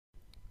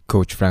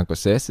Coach Franco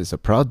Says is a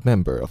proud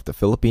member of the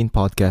Philippine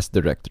Podcast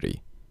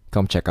Directory.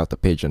 Come check out the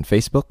page on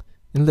Facebook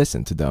and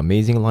listen to the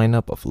amazing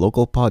lineup of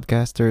local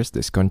podcasters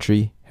this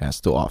country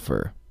has to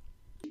offer.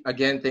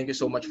 Again, thank you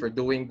so much for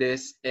doing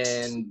this.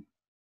 And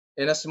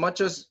as much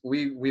as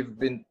we've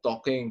been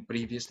talking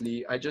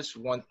previously, I just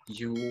want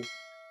you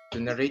to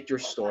narrate your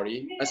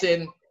story. As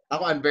in,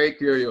 I'm very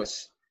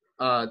curious.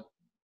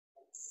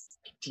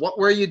 What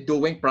were you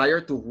doing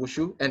prior to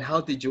Wushu, and how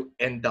did you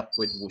end up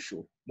with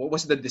Wushu? What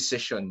was the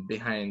decision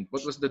behind?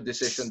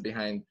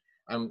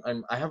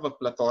 I have a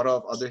plethora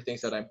of other things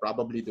that I'm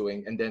probably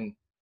doing, and then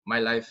my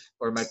life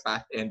or my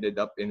path ended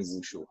up in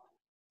Wushu.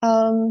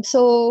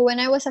 So when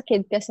I was a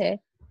kid kasi,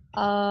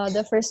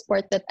 the first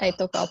sport that I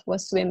took up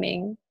was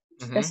swimming.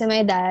 Kasi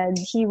my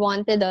dad, he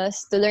wanted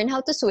us to learn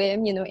how to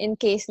swim, in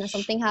case na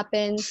something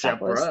happens.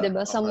 Tapos,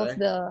 diba, some of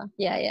the,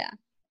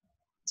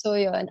 So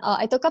yun,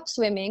 I took up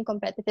swimming,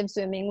 competitive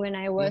swimming, when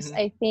I was,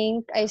 I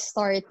think I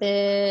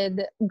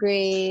started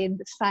grade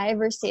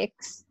 5 or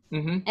 6.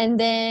 And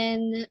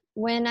then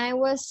when I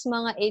was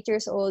mga 8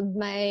 years old,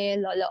 my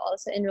lola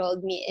also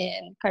enrolled me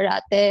in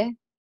karate,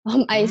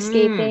 ice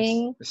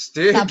skating,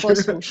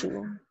 tapos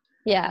wushu.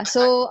 Yeah,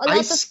 so a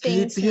lot of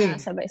things na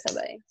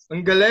sabay-sabay.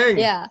 Ang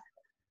galing! Yeah.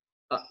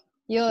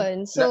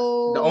 Yun.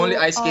 So the only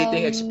ice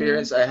skating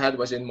experience I had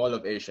was in Mall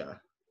of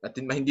Asia. At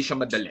hindi siya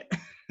madali.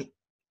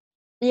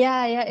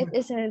 Yeah, it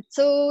isn't.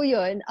 So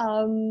yun,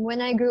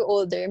 when I grew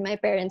older, my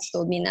parents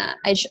told me na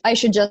I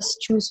should just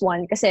choose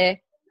one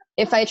kasi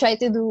if I try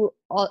to do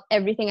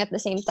everything at the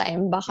same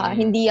time, baka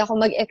hindi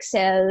ako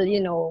mag-excel,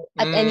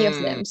 at any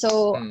of them.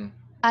 So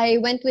I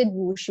went with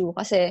wushu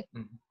kasi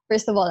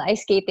first of all,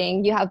 ice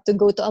skating, you have to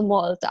go to a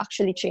mall to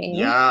actually train.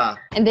 Yeah.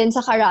 And then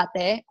sa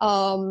karate,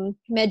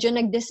 medyo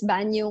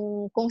nag-disband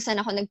yung kung saan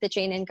ako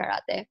nagte-train in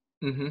karate.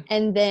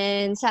 And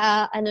then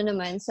sa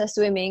sa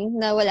swimming,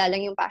 na wala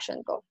lang yung passion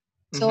ko.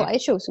 So I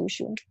chose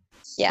wushu.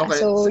 Yeah. Okay.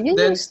 So yun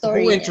then yung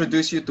story. Who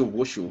introduced you to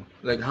wushu?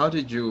 Like, how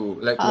did you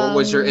what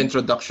was your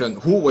introduction?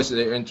 Who was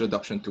their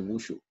introduction to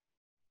wushu?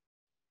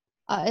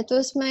 It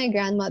was my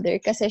grandmother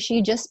kasi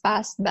she just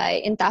passed by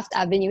in Taft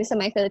Avenue sa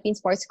my Philippine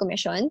Sports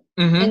Commission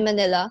in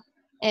Manila,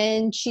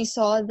 and she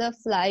saw the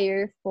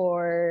flyer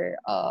for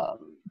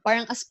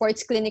parang a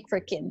sports clinic for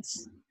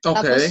kids. Okay.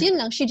 Tapos yun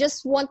lang, she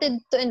just wanted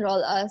to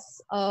enroll us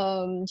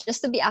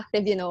just to be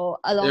active,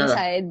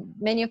 alongside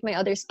many of my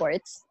other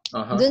sports.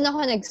 Doon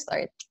ako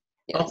nag-start.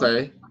 Yeah.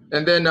 Okay.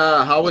 And then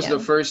how was the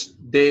first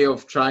day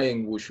of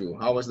trying wushu?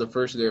 How was the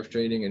first day of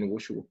training in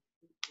wushu?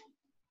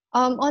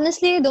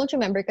 Honestly, I don't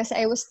remember kasi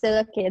I was still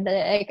a kid.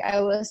 Like,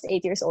 I was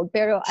 8 years old.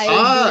 Pero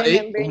I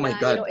do remember 8? Oh my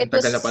God. it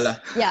was, na pala.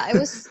 Yeah,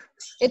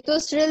 it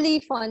was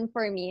really fun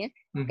for me.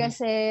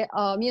 Kasi,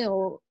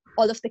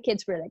 all of the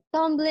kids were like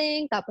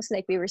tumbling. Tapos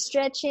like we were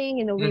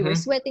stretching, we were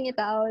sweating it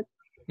out.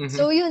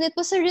 So yun, it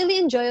was a really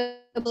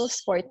enjoyable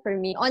sport for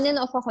me. On and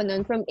off ako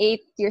nun from 8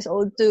 years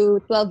old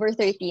to 12 or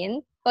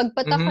 13.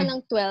 Pagpatak ko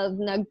ng 12,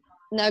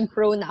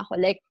 nag-pro na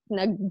ako. Like,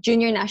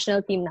 nag-junior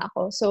national team na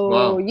ako. So,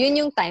 yun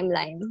yung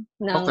timeline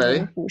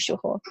ng wushu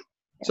ko.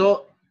 Yeah.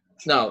 So,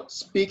 now,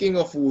 speaking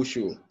of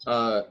wushu,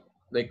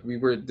 like we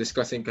were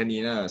discussing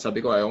kanina,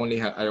 sabi ko, I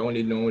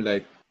only know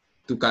like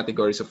 2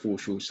 categories of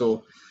wushu.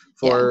 So,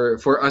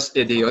 for us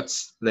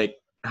idiots, like,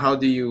 how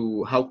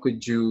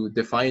could you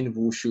define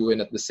wushu,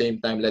 and at the same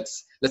time,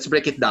 let's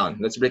break it down.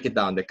 Let's break it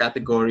down. The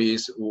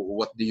categories,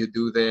 what do you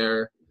do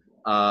there?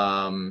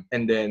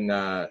 And then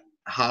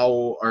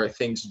how are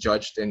things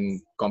judged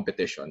in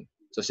competition?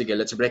 So sige,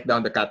 let's break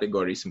down the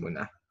categories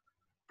muna.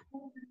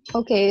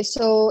 Okay,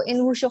 so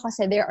in wushu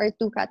kasi there are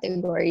 2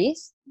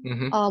 categories.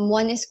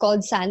 One is called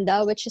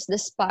sanda, which is the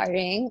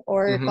sparring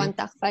or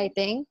contact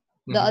fighting.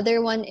 The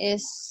other one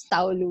is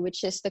taolu,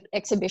 which is the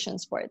exhibition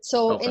sport.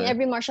 So in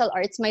every martial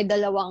arts, may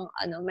dalawang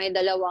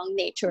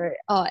nature.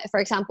 For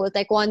example,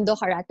 taekwondo,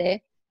 karate.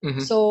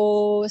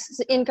 So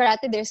in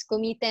karate, there's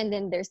kumite, and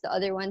then there's the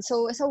other one.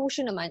 So sa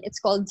wushu naman,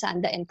 it's called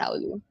sanda and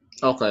taolu.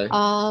 Okay.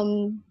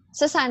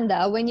 Sa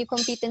sanda, when you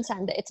compete in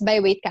sanda, it's by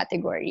weight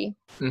category.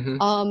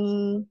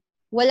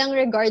 Walang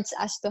regards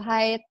as to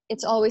height.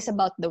 It's always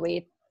about the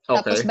weight.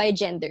 Tapos by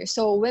gender.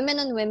 So women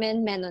on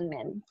women, men on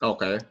men.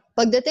 Okay.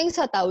 Pagdating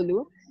sa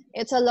taolu,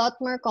 it's a lot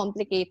more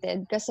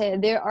complicated kasi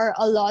there are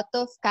a lot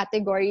of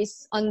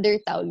categories under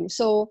taolu.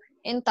 So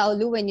in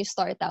taolu, when you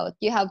start out,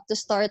 you have to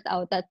start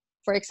out at,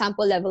 for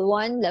example, level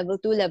 1, level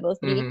 2, level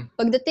 3.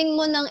 Pagdating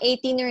mo ng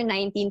 18 or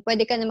 19,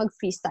 pwede ka na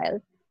mag-freestyle.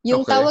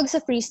 Yung tawag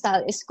sa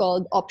freestyle is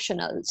called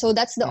optional. So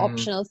that's the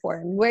optional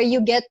form where you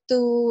get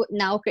to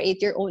now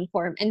create your own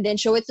form and then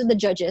show it to the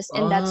judges,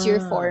 and that's your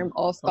form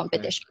of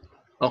competition.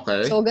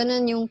 Okay. So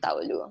ganun yung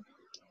taolu.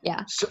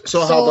 Yeah.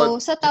 So how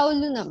about sa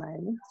taolu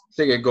naman?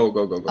 Sige, go.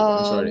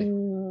 I'm sorry.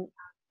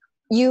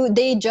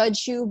 They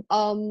judge you.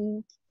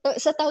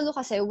 Sa taolu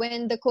kasi,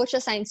 when the coach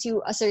assigns you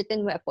a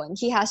certain weapon,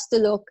 he has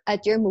to look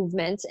at your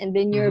movements and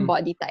then your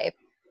body type.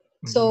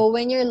 So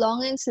when you're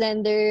long and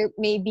slender,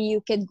 maybe you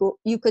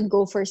could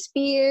go for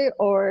spear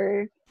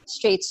or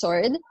straight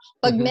sword.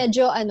 Pag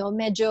medyo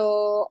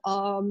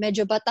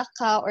batak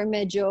ka or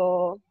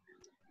medyo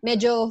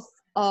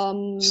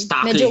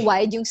Stocky. medyo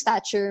wide yung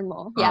stature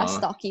mo. Yeah,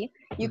 stocky.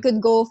 You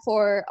could go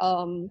for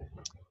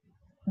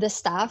the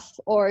staff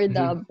or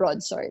the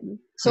broadsword.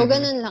 So,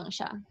 ganun lang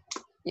siya.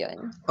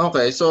 Yun.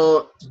 Okay,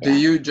 so do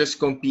you just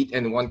compete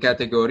in one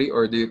category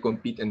or do you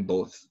compete in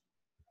both?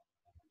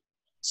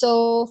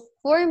 So,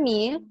 for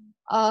me,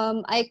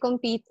 I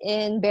compete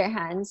in bare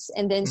hands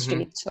and then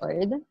straight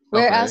sword.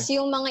 Whereas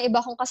yung mga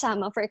iba kong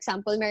kasama, for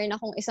example, meron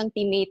akong isang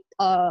teammate,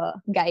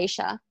 guy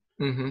siya.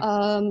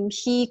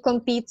 He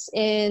competes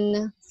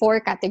in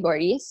 4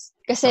 categories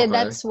kasi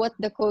that's what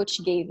the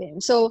coach gave him.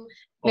 So,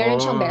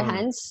 meron siyang bare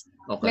hands,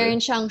 meron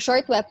siyang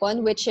short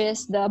weapon, which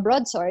is the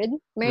broadsword,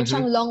 meron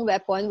siyang long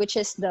weapon, which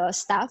is the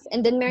staff,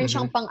 and then meron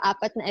siyang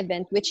pang-apat na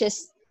event, which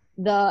is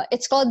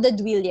it's called the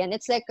Duilian.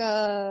 It's like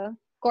a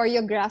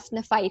choreographed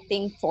na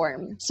fighting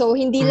form. So,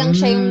 hindi lang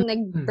siya yung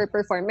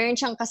nag-perform. Meron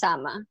siyang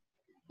kasama.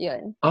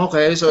 Yun.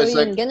 Okay, so it's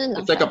yun,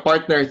 like a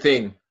partner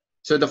thing.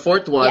 So, the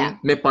 4th one,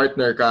 may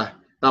partner ka.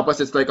 Tapos,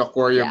 it's like a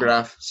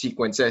choreographed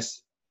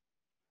sequences.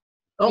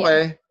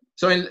 Okay. Yeah.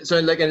 So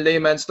like in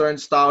layman's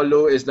terms,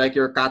 Taolo is like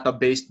your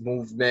kata-based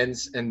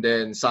movements and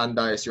then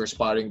Sanda is your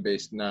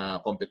sparring-based na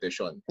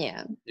competition.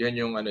 Yeah. Yun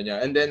yung ano niya.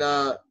 And then,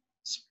 I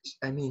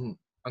mean,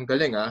 ang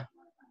galing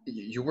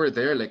you were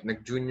there, like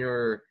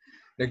nag-junior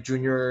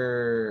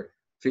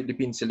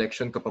Philippine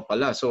selection ka pa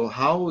pala. So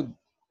how,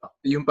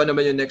 yung pa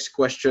naman yung next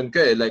question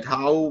ko like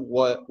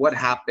what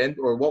happened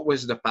or what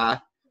was the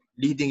path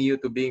leading you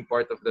to being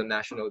part of the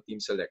national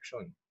team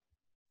selection?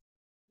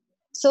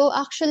 So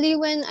actually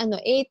when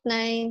 8,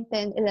 9,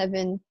 10,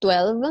 11,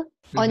 12,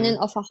 on and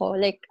off ako.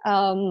 Like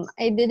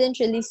I didn't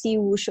really see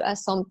wushu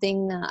as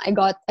something na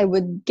I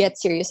would get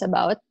serious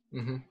about.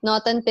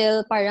 Not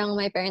until parang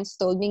my parents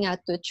told me nga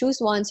to choose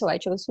one, so I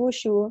chose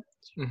wushu.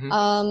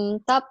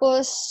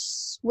 Tapos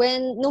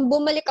nung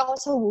bumalik ako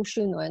sa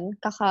wushu nun,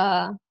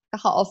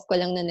 kaka-off ko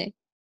lang nun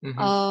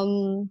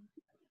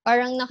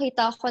parang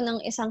nakita ko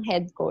ng isang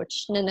head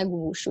coach na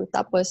nag-wushu.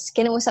 Tapos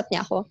kinausap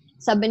niya ako.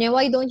 Sabi niya,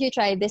 why don't you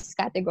try this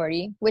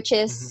category? Which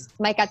is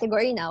my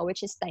category now,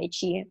 which is Tai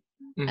Chi.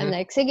 I'm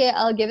like, sige,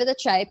 I'll give it a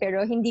try.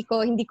 Pero hindi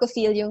ko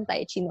feel yung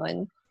Tai Chi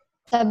nun.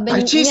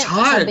 Tai Chi is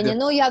hard! Sabi niya,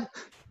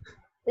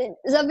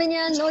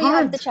 no, you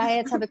have to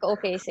try it. Sabi ko,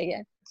 okay,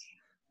 sige.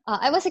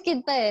 I was a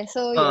kid pa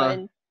So,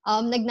 yun.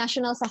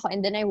 Nag-nationals ako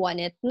and then I won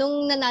it.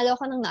 Nung nanalo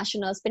ako ng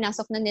nationals,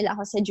 pinasok na nila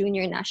ako sa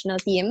junior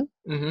national team.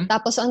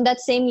 Tapos on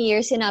that same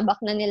year, sinabak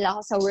na nila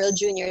ako sa World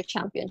Junior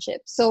Championship.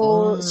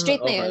 So,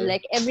 straight na yun.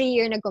 Like, every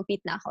year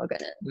nag-compete na ako.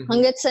 Ganun.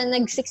 Hanggat sa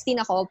nag-16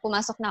 ako,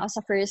 pumasok na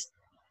ako sa first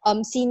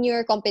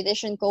senior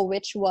competition ko,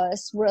 which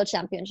was World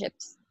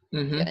Championships.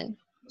 Yun.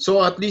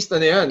 So, at least,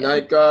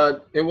 like,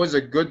 it was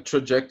a good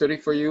trajectory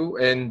for you.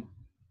 And,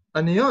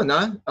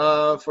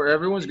 for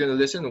everyone's gonna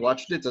listen and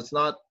watch this, that's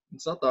not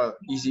an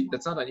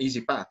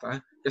easy path,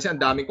 Kasi ang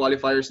daming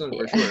qualifiers nun,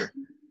 for sure.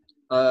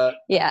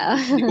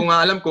 Hindi ko nga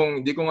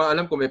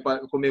alam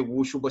kung may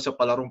wushu ba sa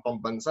palarong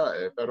pambansa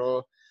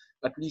pero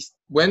at least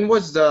when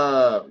was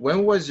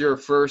your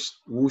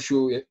first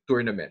wushu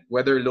tournament,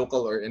 whether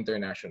local or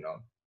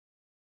international?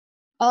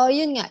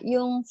 Yun nga,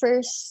 yung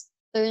first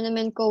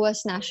tournament ko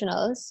was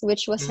nationals,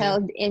 which was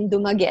held in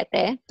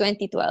Dumaguete,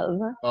 2012.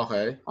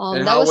 Okay.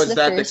 And how was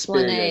that first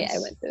experience? One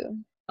I went to.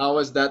 How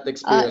was that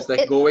experience,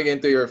 going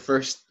into your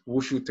first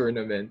wushu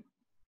tournament?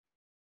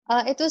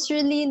 It was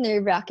really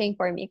nerve-wracking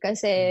for me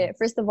kasi,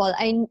 first of all,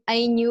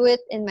 I knew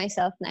it in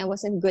myself na I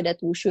wasn't good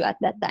at wushu at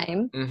that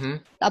time.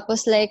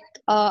 Tapos like,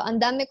 ang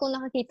dami kong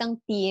nakakitang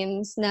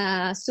teams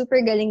na super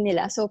galing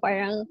nila. So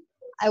parang,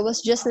 I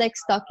was just like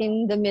stuck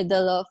in the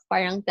middle of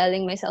parang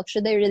telling myself,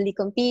 should I really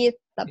compete?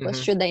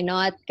 Tapos should I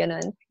not?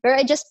 Ganun. Pero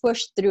I just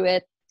pushed through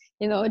it,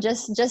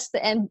 just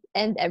to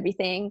end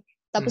everything.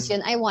 Tapos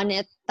yun, I won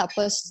it.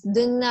 Tapos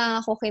dun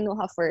na ako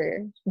kinuha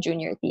for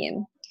junior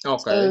team.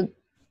 Okay. So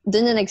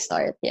dun na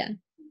nag-start, yeah.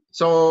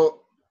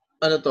 So,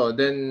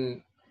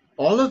 then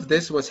all of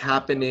this was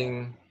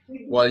happening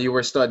while you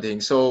were studying.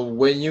 So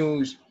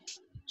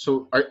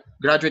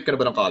graduate ka na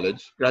ba ng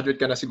college? Graduate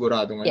ka na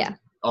sigurado ngayon? Yeah.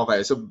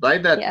 Okay, so by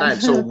that time,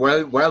 so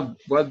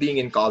while being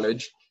in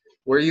college,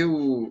 were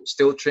you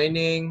still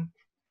training?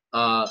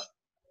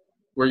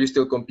 Were you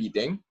still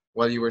competing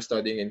while you were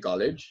studying in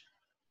college?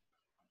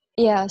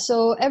 Yeah,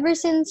 so ever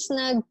since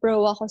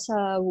nag-pro ako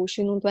sa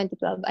wushu noong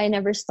 2012, I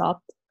never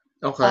stopped.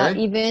 Okay.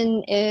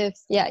 Even if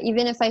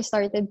I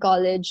started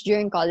college,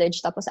 during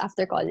college, tapos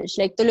after college,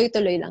 like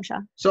tuloy-tuloy lang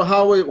siya. So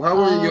how were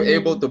you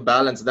able to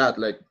balance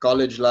that, like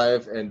college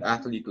life and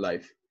athlete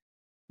life?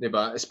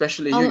 Diba?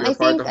 Especially you're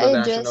part of the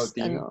national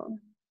team.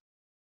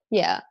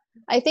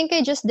 I think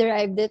I just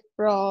derived it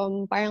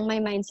from parang my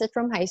mindset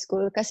from high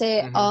school.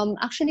 Kasi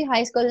actually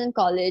high school and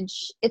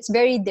college, it's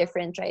very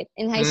different, right?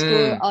 In high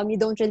school, you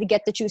don't really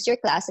get to choose your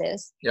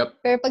classes.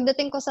 Yep. Pero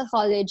pagdating ko sa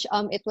college,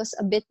 it was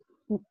a bit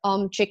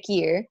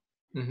trickier.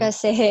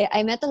 Kasi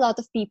I met a lot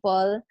of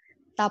people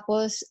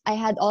Tapos, I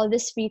had all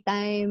this free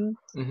time.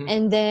 Mhm.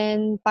 And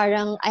then,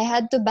 parang, I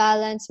had to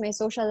balance my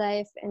social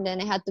life. And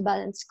then, I had to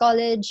balance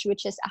college,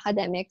 which is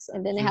academics.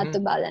 And then, I had to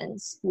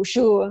balance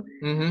wushu.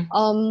 Mhm.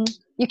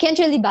 You can't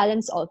really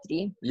balance all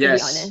three, to be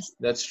Yes, honest.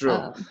 that's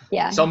true.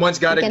 Yeah. Someone's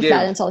You gotta can't give.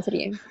 balance all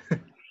three.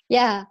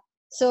 Yeah.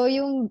 So,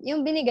 yung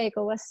binigay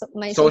ko was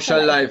my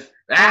Social life.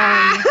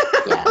 Yeah.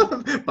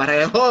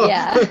 Pareho.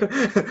 Yeah.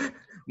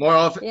 More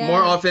Yeah.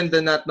 often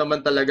than not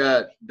naman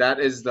talaga,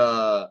 that's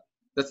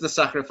the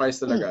sacrifice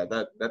talaga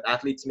that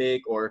athletes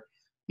make, or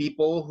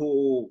people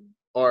who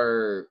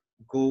are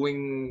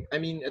going, I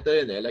mean, ito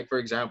yun like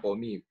for example,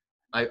 me,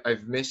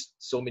 I've missed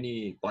so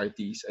many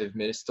parties, I've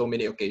missed so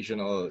many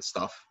occasional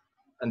stuff.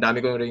 Ang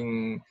dami ko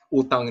ring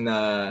utang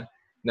na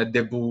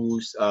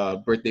debuts,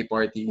 birthday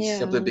parties,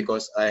 Yeah. simply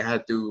because I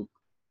had to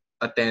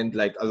attend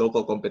like a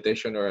local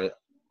competition or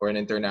an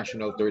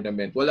international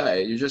tournament. Wala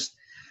eh. You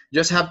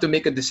just have to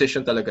make a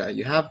decision talaga.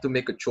 You have to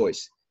make a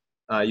choice.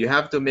 You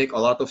have to make a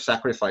lot of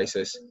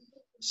sacrifices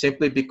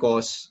simply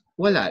because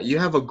wala, you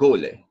have a goal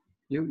eh.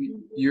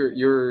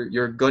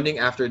 You're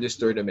gunning after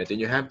this tournament and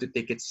you have to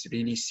take it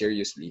really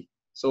seriously.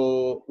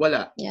 So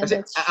wala. Yeah,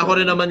 Kasi that's ako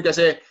rin true. naman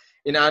kasi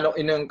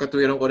inang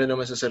katwiran ko rin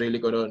naman sa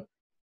sarili ko noon.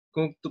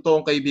 Kung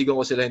totoong kaibigan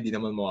ko sila, hindi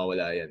naman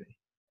mawawala yan eh.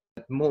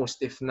 At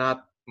most, if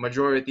not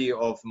majority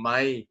of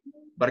my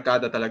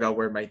barkada talaga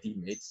were my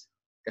teammates.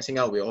 Kasi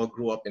nga, we all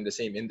grew up in the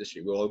same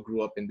industry. We all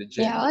grew up in the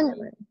gym. Yeah,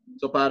 naman.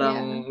 So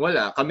parang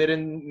wala. Kami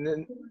rin,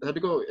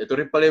 sabi ko, ito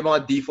rin pala yung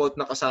mga default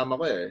na kasama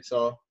ko eh.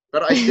 So,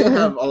 pero I still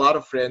have a lot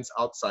of friends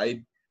outside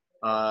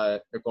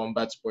the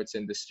combat sports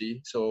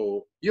industry.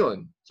 So,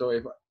 yun. So,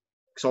 if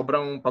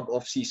sobrang pag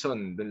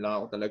off-season, dun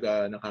lang ako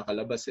talaga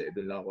nakakalabas eh.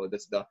 Dun lang ako.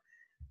 That's the,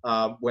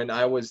 when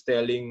I was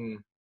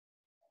telling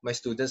my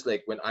students,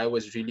 like when I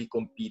was really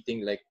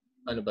competing, like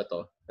ano ba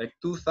to? Like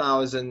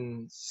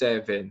 2007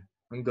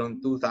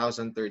 hanggang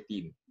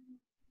 2013.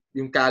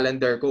 Yung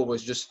calendar ko was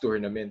just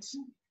tournaments.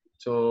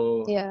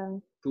 So Yeah.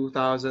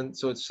 2000,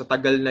 so sa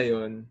tagal na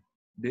yon,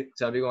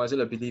 sabi ko nga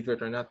sila, believe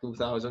it or not,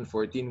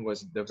 2014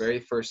 was the very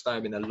first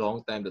time in a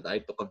long time that I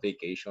took a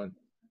vacation.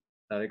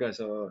 Sabi ko,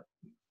 so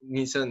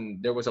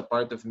minsan there was a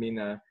part of me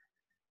na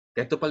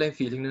ganito pala yung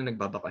feeling na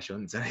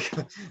nagbabakasyon.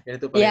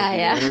 Ganito pala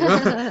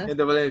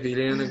ganito pala yung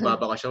feeling na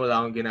nagbabakasyon,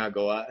 wala akong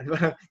ginagawa.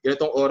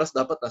 Ganitong oras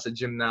dapat nasa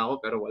gym na ako,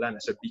 pero wala,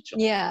 nasa beach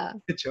ako. Yeah.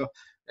 So,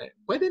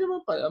 pwede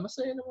naman pala,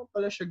 masaya naman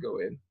pala siya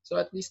gawin.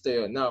 So at least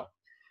yun. Now,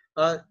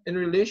 in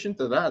relation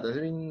to that, I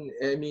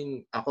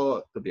mean,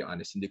 ako, to be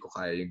honest, hindi ko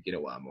kaya yung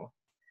ginawa mo.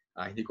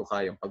 Hindi ko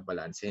kaya yung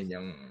pagbalansehin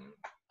yung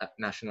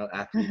national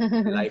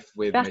athlete life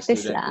with my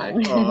student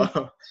life.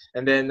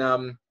 And then,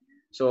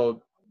 so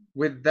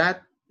with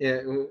that,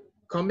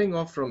 coming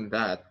off from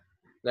that,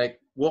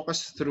 like walk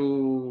us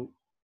through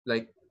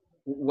like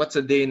what's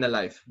a day in the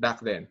life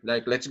back then.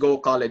 Like let's go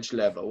college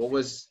level. What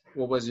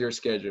was your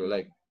schedule?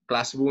 Like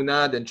class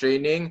muna, then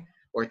training,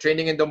 or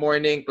training in the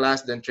morning,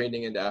 class, then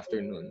training in the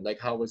afternoon. Like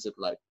how was it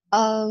like?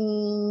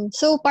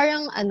 So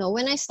parang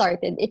when I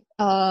started it,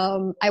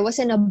 I was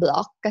in a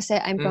block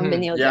kasi I'm from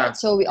Benilde.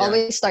 So we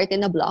always start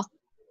in a block.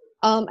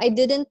 I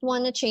didn't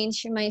want to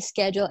change my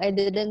schedule. I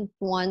didn't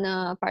want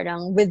to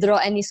parang withdraw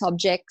any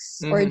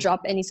subjects or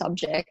drop any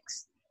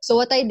subjects. So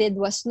what I did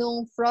was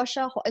nung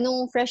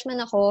freshman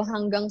ako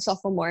hanggang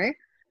sophomore,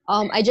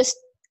 I just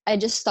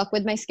stuck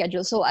with my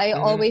schedule. So I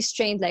always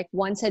trained like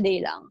once a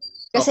day lang.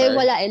 Kasi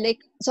wala like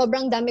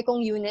sobrang dami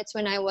kong units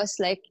when I was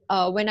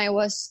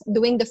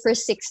doing the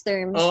first 6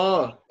 terms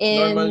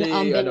in normally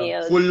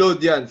Benilde. Full load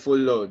yan, full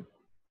load.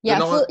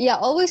 Yeah,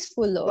 always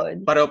full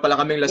load. Pareho pala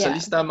kaming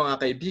lasalista,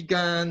 mga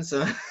kaibigan.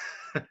 So.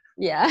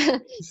 Yeah.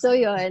 So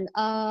yun.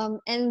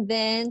 And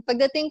then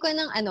pagdating ko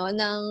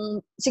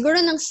siguro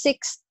ng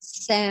 6th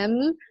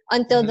sem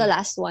until the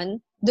last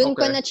one, dun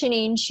ko na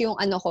change yung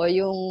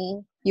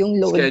yung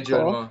load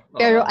schedule ko. Mo.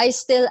 Pero I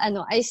still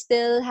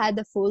had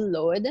the full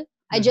load.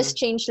 I just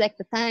changed like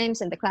the times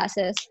and the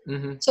classes.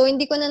 So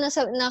hindi ko na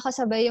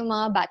nakasabay yung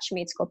mga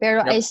batchmates ko,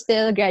 pero I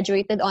still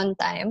graduated on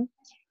time.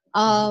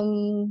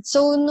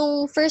 So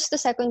nung first to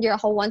second year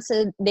ako, once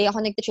a day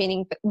ako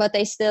nagte-training, but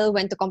I still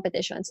went to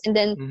competitions. And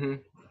then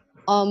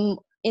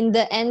in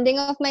the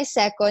ending of my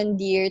second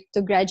year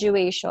to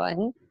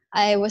graduation,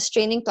 I was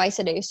training twice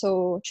a day.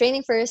 So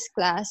training first,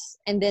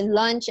 class, and then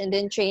lunch, and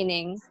then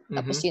training,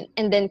 tapos yun,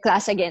 and then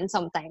class again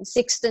sometimes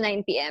 6 to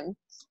 9 p.m.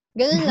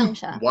 Ganun lang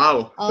siya.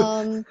 Wow.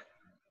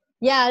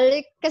 Yeah,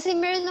 like, kasi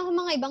meron ako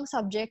mga ibang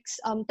subjects,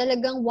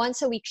 talagang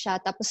once a week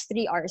siya, tapos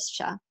 3 hours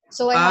siya.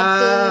 So I had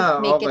to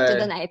make it to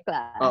the night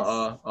class.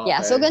 Yeah,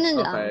 so ganun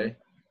lang.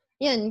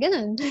 Yan,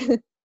 ganun.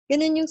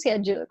 Ganun yung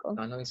schedule ko.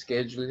 Anong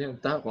schedule yun?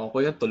 Kung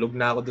ako yun, tulog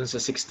na ako dun sa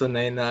 6 to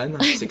 9 na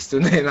 6 to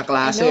 9 na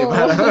klase.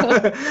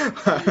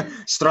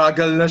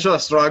 Struggle na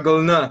siya, struggle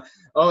na.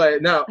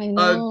 Okay, now,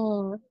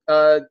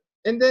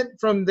 and then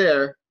from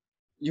there,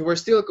 you were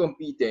still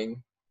competing.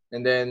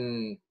 And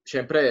then,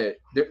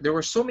 syempre, there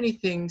were so many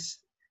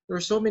things. There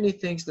were so many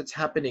things that's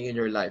happening in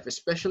your life,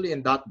 especially in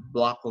that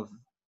block of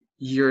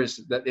years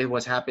that it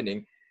was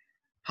happening.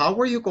 How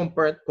were you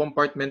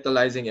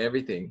compartmentalizing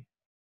everything?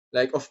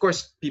 Like, of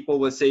course, people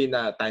will say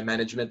na time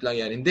management lang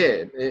yan.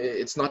 Hindi.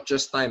 It's not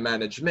just time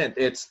management.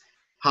 It's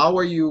how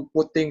are you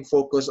putting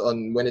focus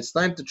on when it's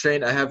time to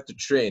train, I have to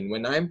train.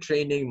 When I'm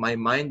training, my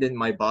mind and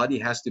my body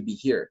has to be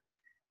here.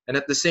 And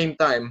at the same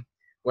time,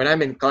 when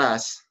I'm in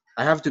class,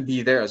 I have to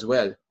be there as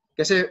well.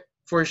 Kasi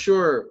for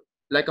sure,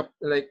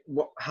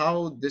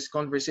 how this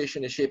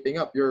conversation is shaping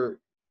up,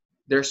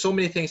 there's so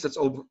many things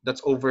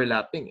that's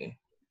overlapping eh.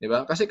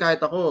 Diba? Kasi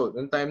kahit ako,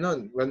 noong time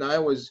nun, when I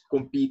was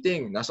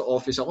competing, nasa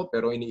office ako,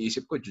 pero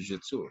iniisip ko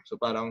jiu-jitsu. So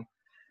parang,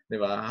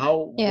 diba?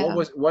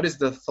 What is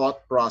the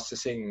thought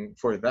processing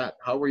for that?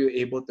 How were you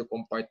able to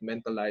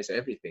compartmentalize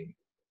everything?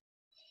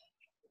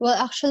 Well,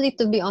 actually,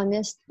 to be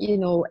honest,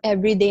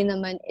 every day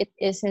naman, it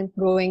isn't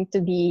going to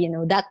be,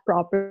 that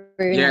proper.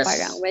 Yes.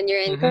 Parang when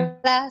you're in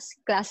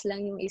class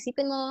lang yung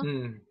isipin mo.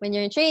 When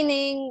you're in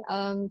training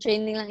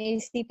lang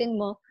isipin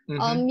mo.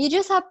 You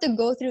just have to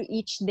go through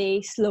each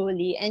day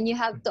slowly, and you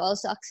have to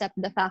also accept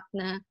the fact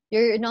na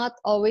you're not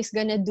always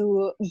gonna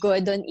do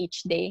good on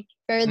each day.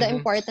 Pero the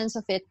importance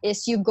of it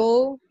is you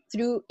go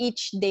through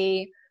each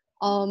day,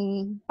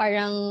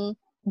 parang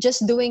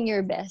just doing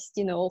your best,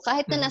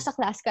 Kahit na nasa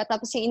class ka,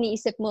 tapos yung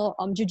iniisip mo,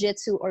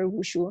 jiu-jitsu or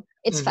wushu,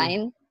 it's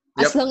fine.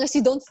 As long as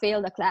you don't fail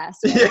the class.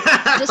 Right?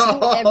 Yeah. Just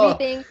do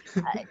everything.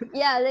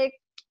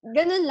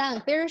 Ganun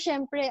lang. Pero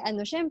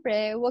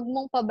syempre, wag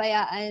mong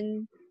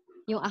pabayaan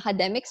yung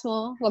academics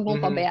mo, wag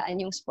mong pabayaan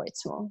yung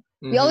sports mo.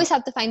 You always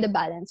have to find the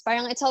balance.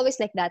 Parang it's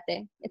always like that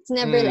eh. It's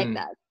never like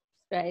that.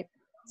 Right?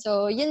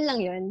 So, yun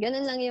lang yun.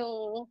 Ganun lang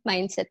yung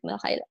mindset mo.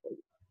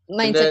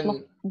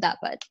 Mo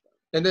dapat.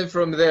 And then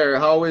from there,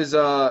 how is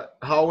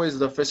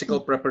the physical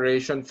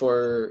preparation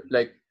for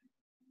like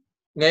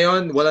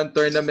ngayon walang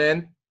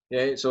tournament,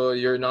 okay? So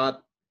you're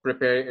not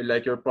preparing,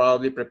 like you're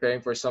probably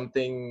preparing for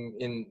something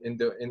in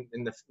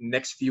the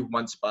next few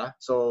months pa.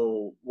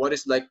 So what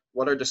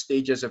are the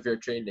stages of your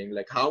training?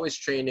 Like how is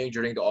training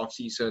during the off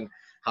season?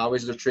 How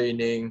is the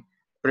training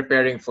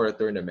preparing for a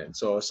tournament?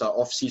 So sa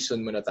off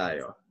season muna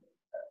tayo.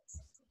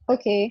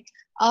 Okay.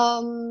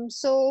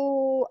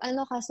 So,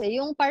 kasi,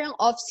 yung parang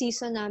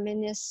off-season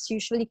namin is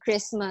usually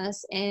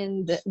Christmas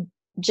and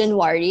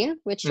January,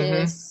 which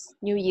is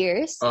New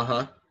Year's.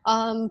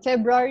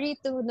 February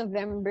to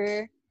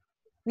November,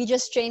 we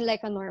just train like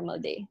a normal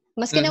day.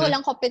 Maski na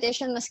walang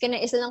competition, maski na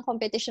isa lang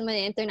competition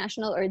man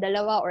international or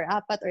dalawa or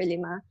apat or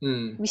lima,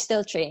 we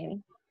still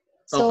train.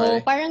 So,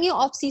 parang yung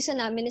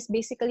off-season namin is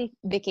basically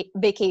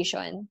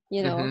vacation,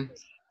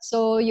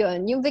 So,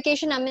 yun. Yung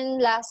vacation namin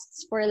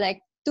lasts for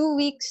like 2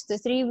 weeks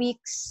to 3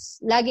 weeks,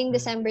 laging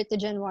December to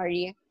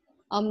January.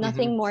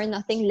 Nothing more,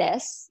 nothing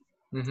less.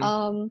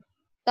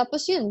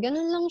 Tapos yun,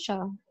 ganun lang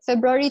siya.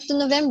 February to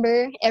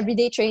November,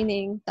 everyday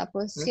training.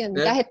 Tapos yun,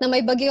 kahit na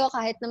may bagyo,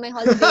 kahit na may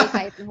holiday,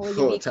 kahit na Holy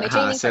Week, may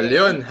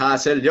training.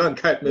 Hassle yun,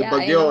 kahit may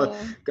bagyo.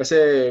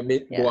 Kasi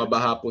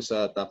bumabaha po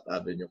sa Taft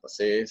Avenue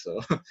kasi.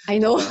 So, I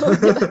know.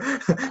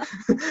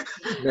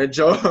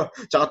 Medyo,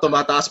 tsaka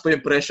tumataas po yung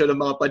presyo ng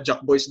mga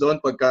pa-jack boys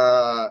doon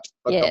pagka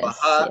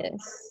baha.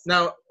 Yes.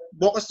 Now,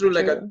 walk us through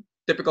like a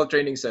typical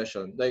training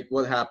session. Like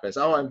what happens?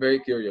 Oh, I'm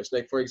very curious.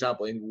 Like for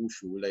example, in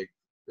wushu, like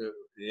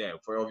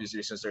for obvious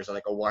reasons, there's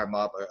like a warm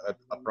up,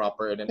 a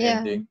proper and an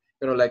ending.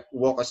 Pero like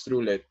walk us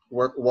through it.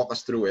 Walk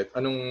us through it.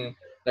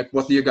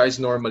 What do you guys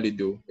normally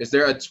do? Is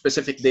there a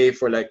specific day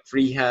for like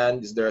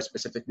freehand? Is there a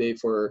specific day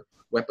for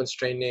weapons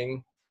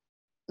training?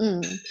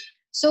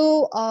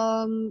 So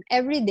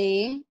every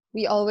day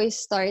we always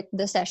start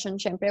the session.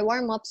 Syempre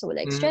warm up, so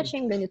like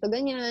stretching, ganito,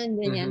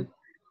 ganyan.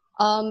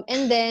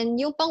 And then,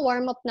 yung pang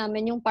warm-up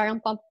namin, yung parang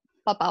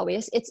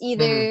papawis, it's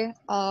either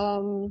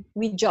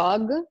we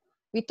jog,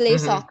 we play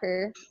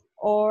soccer,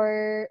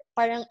 or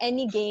parang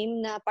any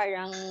game na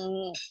parang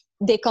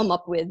they come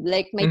up with,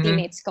 like my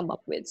teammates come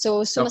up with.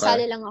 So,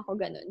 sumasali lang ako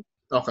ganun.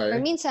 Okay.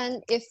 Or minsan,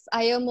 if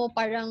ayaw mo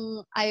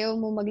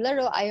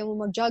maglaro, ayaw mo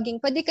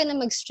mag-jogging, pwede ka na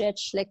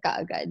mag-stretch like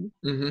kaagad.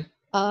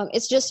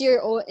 It's just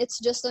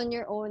on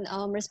your own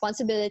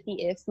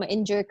responsibility if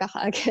ma-injure ka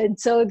kaagad.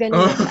 So,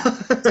 ganun lang.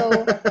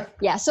 So,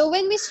 so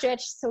when we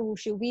stretch sa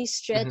wushu, we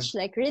stretch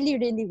like really,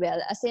 really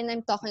well. As in,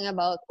 I'm talking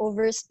about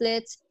over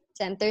splits,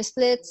 center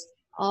splits,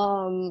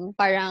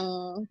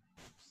 parang,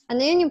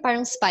 yung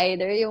parang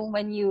spider, yung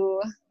when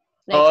you,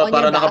 like, on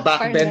parang your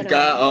back. Naka-backbend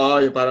ka.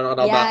 Yung parang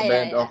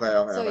naka-backbend. Yeah. Okay.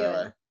 So,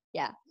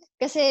 yeah.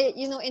 Kasi,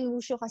 in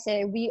wushu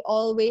kasi, we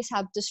always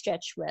have to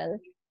stretch well.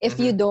 If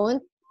you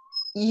don't,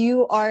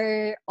 you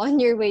are on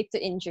your way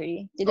to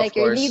injury. Like,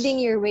 you're leading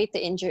your way to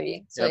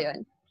injury. So,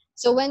 yun.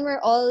 So, when we're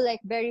all, like,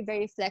 very,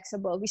 very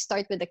flexible, we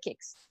start with the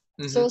kicks.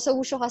 So, sa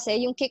wushu kasi,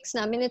 yung kicks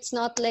namin, it's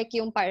not like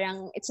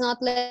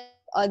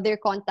other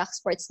contact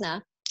sports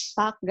na,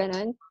 pak,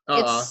 ganun.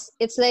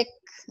 It's like,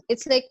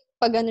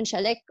 pag ganun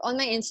siya. Like, on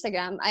my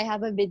Instagram, I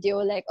have a video,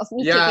 like, of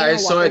me kicking a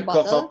water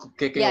bottle.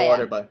 Kicking a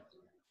water bottle.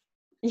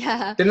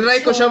 Yeah.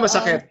 Tinry ko siya,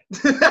 masakit.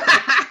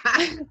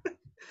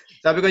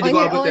 Sabi ko, hindi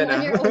ko abutin.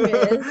 On your own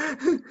risk.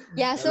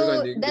 Yeah,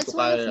 so that's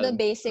one of the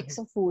basics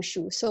of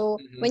wushu. So,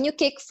 when you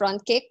kick,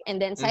 front kick, and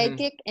then side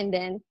kick, and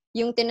then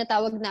yung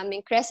tinatawag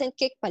namin crescent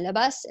kick,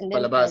 palabas, and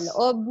then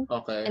paloob,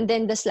 and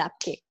then the slap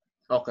kick.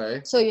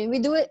 Okay. So yun, we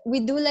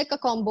do like a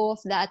combo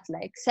of that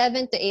like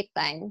 7 to 8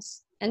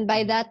 times. And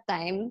by that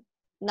time,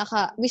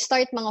 we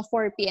start mga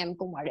 4 p.m.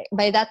 kumare.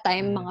 By that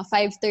time, mga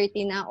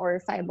 5:30 na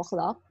or 5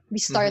 o'clock, we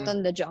start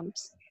on the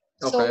jumps.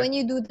 So Okay. when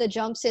you do the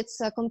jumps,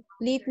 it's a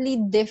completely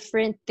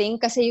different thing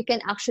kasi you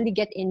can actually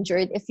get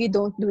injured if you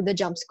don't do the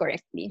jumps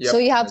correctly. Yep, So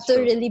you have that's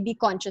to true. really be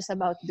conscious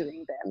about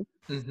doing them.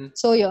 Mhm.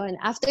 So yun,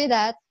 after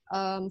that,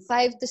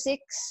 5 to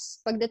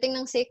 6, pagdating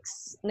ng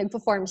 6,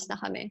 nagpo-forms na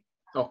kami.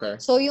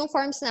 Okay. So yung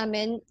forms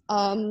namin,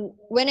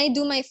 when I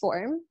do my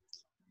form,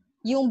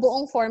 yung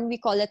buong form, we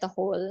call it a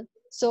hole.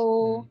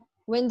 So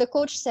when the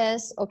coach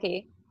says,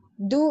 okay,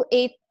 do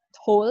 8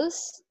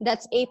 holes,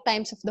 that's 8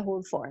 times of the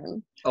whole form.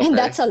 Okay. And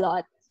that's a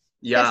lot.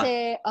 Yeah.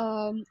 Kasi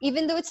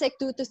even though it's like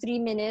 2 to 3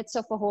 minutes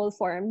of a whole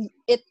form,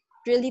 it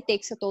really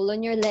takes a toll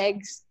on your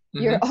legs,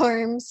 your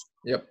arms,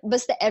 Yep.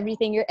 basta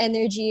everything, your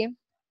energy.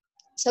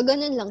 So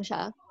ganun lang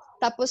siya.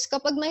 Tapos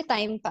kapag may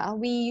time pa,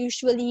 we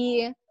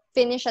usually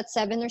finish at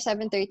 7 or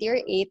 7:30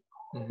 or 8,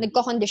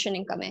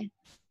 nagko-conditioning kami.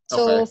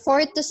 So, Okay.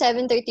 4 to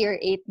 7:30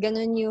 or 8,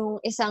 ganun yung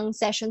isang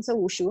session sa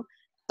wushu.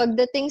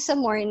 Pagdating sa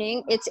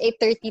morning, it's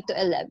 8:30 to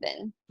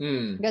 11.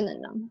 Ganun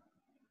lang.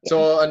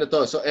 So, ano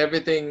to? So,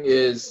 everything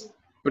is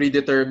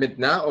predetermined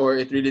na or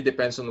it really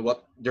depends on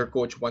what your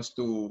coach wants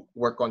to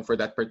work on for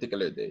that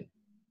particular day?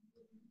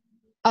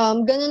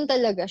 Ganun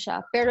talaga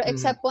siya. Pero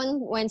except on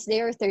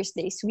Wednesday or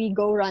Thursdays, we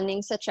go running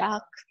sa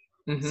track.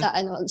 Sa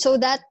ano. So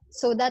that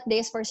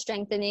day is for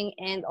strengthening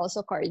and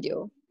also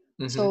cardio.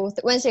 So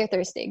Wednesday or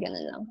Thursday,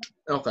 ganun lang.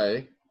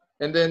 Okay.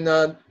 And then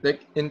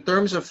like in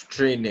terms of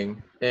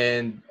training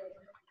and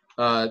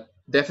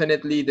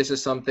definitely this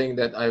is something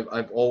that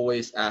I've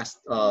always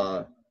asked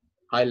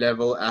high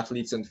level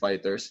athletes and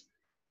fighters.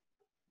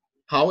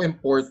 How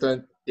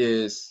important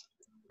is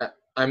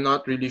I'm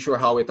not really sure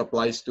how it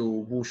applies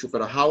to wushu,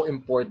 but how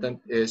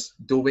important is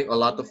doing a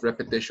lot of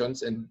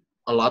repetitions and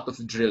a lot of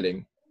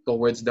drilling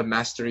towards the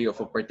mastery of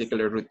a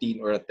particular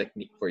routine or a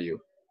technique for you?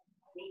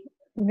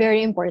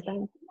 Very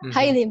important.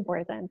 Highly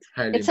important.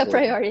 It's a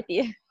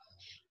priority.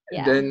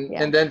 Yeah.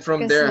 And then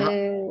from there,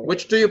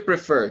 which do you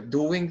prefer?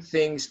 Doing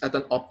things at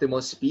an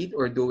optimal speed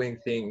or doing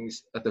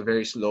things at a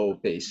very slow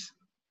pace?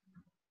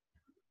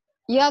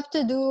 You have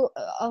to do,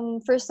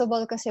 first of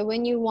all, kasi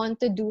when you want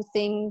to do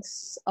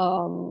things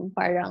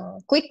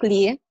parang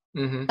quickly,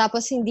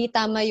 tapos hindi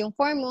tama yung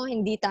form mo,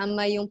 hindi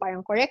tama yung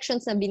parang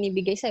corrections na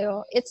binibigay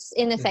sa'yo, it's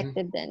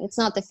ineffective then. It's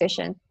not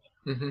efficient.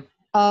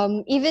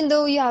 Even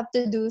though you have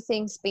to do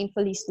things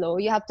painfully slow,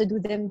 you have to do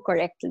them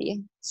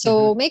correctly.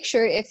 So make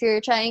sure if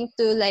you're trying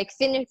to like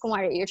finish,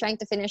 kumari, you're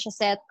trying to finish a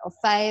set of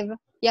 5,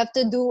 you have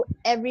to do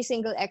every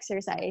single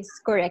exercise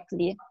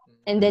correctly.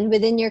 And then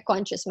within your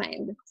conscious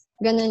mind.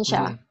 Ganun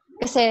siya.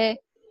 Kasi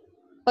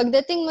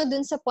pagdating mo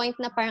dun sa point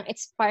na parang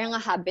it's parang a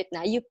habit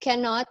na, you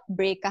cannot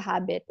break a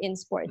habit in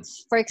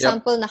sports. For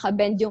example,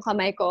 nakabend yung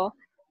kamay ko.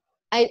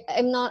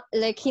 I'm not,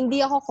 like, hindi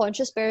ako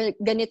conscious pero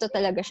ganito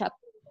talaga siya.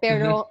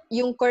 Pero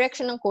yung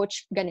correction ng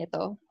coach,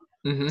 ganito.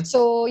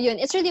 So, yun,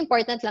 it's really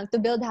important lang to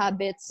build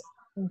habits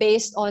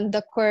based on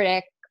the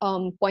correct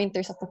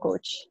pointers of the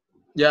coach.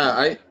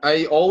 Yeah,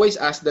 I always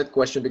ask that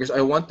question because I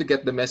want to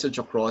get the message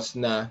across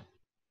na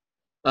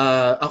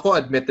ako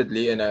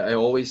admittedly, and I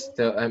always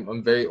tell,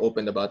 I'm very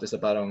open about this, na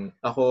parang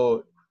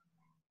ako,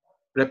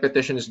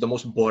 repetition is the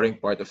most boring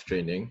part of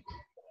training,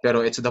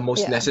 pero it's the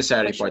most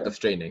necessary part of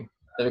training.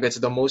 It's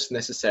the most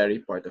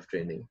necessary part of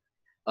training.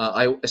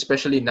 I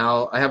especially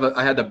now I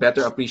had a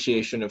better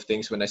appreciation of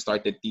things when I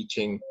started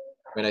teaching,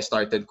 when I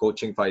started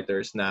coaching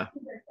fighters. Na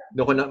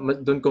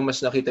doon ko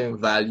mas nakita yung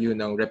value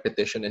ng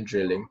repetition and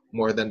drilling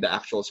more than the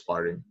actual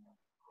sparring.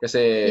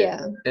 Kasi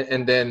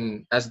and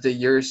then as the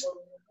years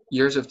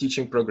of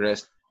teaching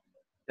progressed,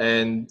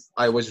 and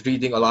I was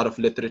reading a lot of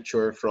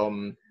literature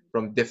from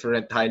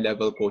different high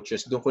level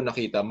coaches. Doon ko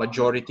nakita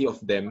majority of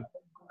them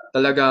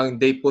talagang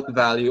they put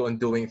value on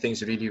doing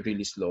things really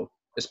really slow,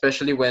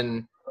 especially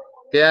when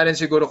kaya rin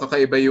siguro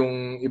kakaiba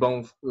yung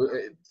ibang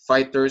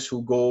fighters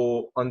who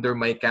go under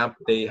my camp.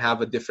 They have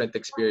a different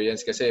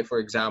experience kasi, for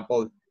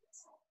example,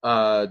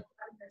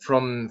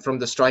 from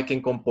the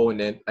striking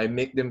component, I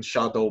make them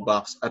shadow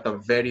box at a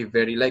very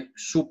very like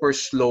super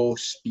slow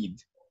speed.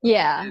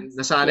 Yeah. And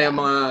nasanay yung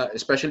mga,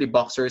 especially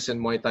boxers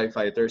and Muay Thai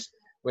fighters,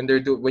 when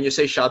you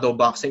say shadow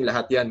boxing,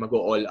 lahat yan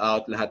mag-go all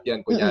out, lahat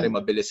yan kunyari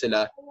mabilis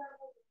sila.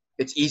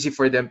 It's easy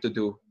for them to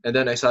do. And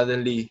then I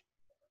suddenly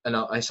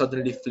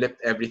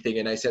flipped everything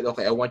and I said,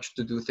 okay, I want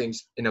you to do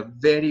things in a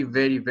very,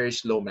 very, very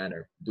slow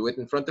manner. Do it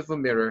in front of a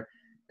mirror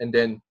and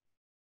then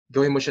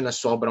gawin mo siya na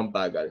sobrang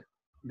bagal.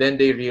 Then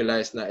they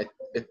realized na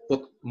it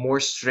put more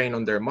strain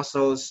on their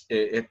muscles.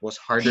 It was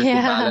harder to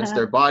balance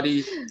their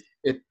body.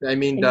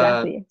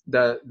 Exactly.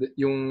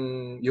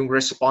 Yung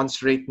response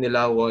rate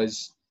nila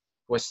was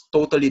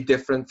totally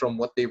different from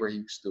what they were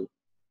used to.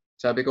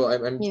 Sabi ko,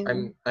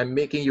 I'm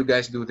making you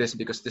guys do this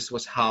because this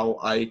was how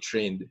I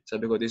trained.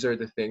 Sabi ko, these are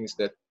the things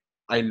that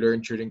I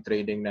learned during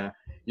training na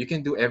you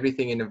can do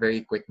everything in a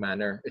very quick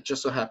manner. It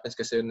just so happens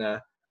kasi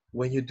na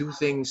when you do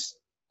things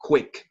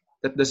quick,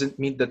 that doesn't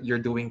mean that you're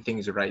doing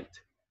things right.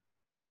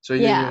 So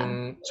yun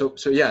yung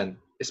so yan,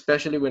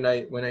 especially when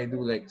I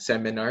do like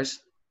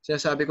seminars,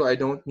 sinasabi ko I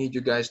don't need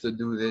you guys to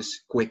do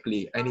this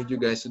quickly. I need you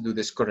guys to do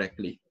this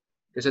correctly.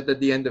 Kasi at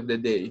the end of the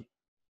day,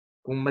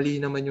 kung mali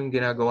naman yung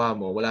ginagawa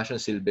mo, wala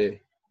siyang silbi,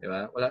 di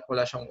ba?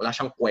 Wala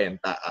siyang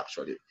kwenta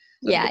actually.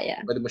 So,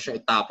 pwede mo siyang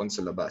itapon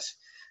sa labas,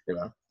 di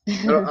ba?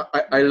 Pero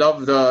I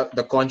love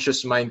the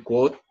conscious mind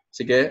quote.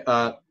 Sige,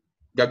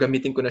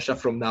 gagamitin ko na siya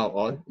from now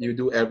on. You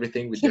do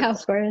everything with your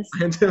of course.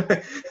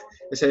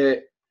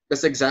 Kasi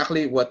that's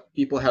exactly what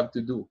people have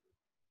to do.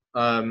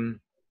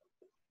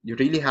 You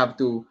really have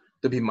to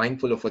be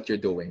mindful of what you're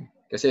doing.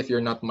 Kasi if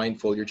you're not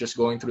mindful, you're just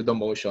going through the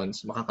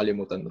motions,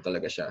 makakalimutan mo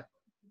talaga siya.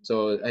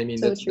 So I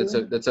mean that's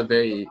a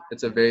very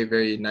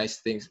very nice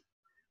thing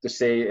to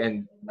say,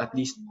 and at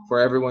least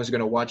for everyone who's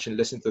gonna watch and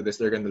listen to this,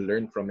 they're gonna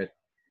learn from it.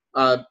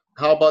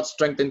 How about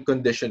strength and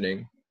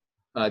conditioning?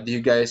 Do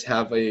you guys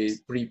have a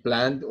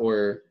pre-planned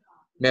or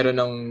meron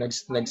nang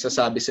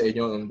nagsasabi sa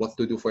inyo on what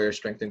to do for your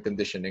strength and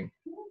conditioning?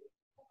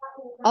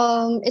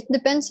 It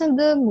depends on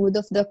the mood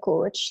of the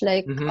coach.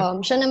 Like,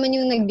 siya naman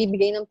yung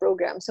nagbibigay ng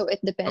program, so it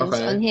depends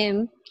on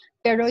him.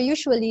 Pero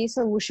usually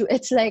sa wushu,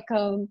 it's like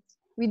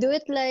we do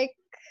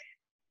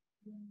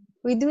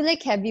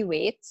heavy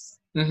weights.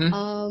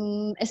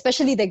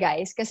 Especially the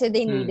guys, kasi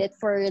they need it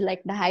for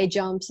like the high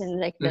jumps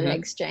and like the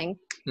leg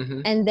strength.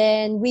 And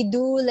then we do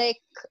like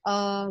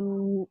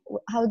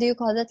how do you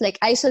call that, like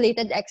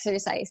isolated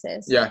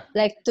exercises,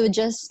 like to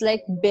just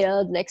like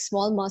build like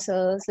small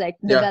muscles, like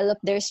develop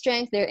their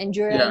strength, their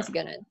endurance,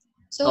 ganun.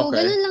 So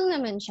ganun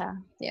lang naman siya.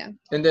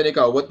 And then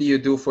ikaw, what do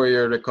you do for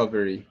your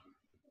recovery?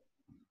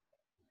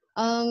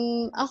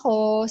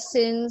 Ako,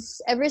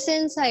 ever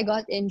since I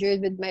got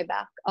injured with my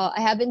back,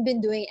 I haven't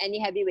been doing any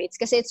heavy weights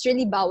kasi it's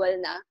really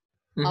bawal na.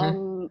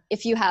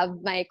 If you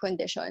have my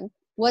condition,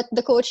 what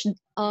the coach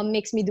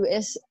makes me do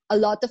is a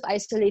lot of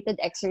isolated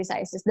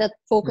exercises that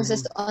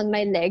focuses on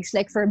my legs,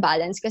 like for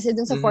balance. Kasi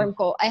dun sa form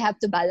ko, I have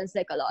to balance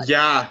like a lot.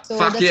 Yeah, so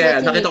fuck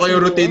yeah. Nakita ko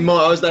yung routine mo.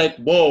 I was like,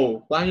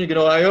 whoa, paano yung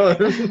ginawa yun?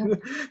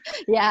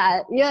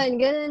 Yun,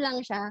 ganun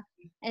lang siya.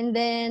 And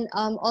then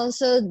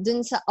also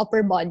dun sa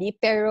upper body,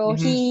 pero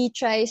he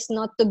tries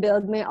not to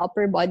build my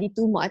upper body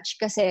too much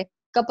kasi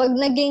kapag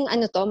naging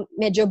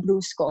medyo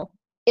bruise ko,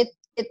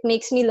 it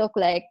makes me look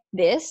like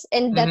this,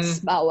 and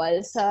that's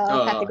bawal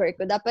sa category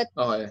ko. Dapat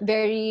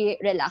very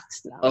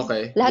relaxed lang.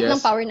 Lahat ng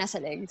power nasa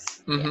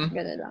legs.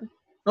 Ganun lang.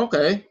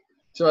 Okay.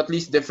 So at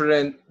least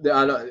different.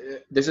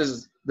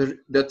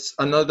 That's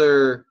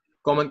another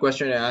common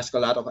question I ask a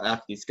lot of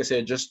athletes,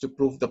 kasi just to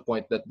prove the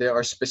point that there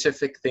are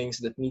specific things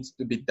that needs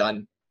to be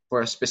done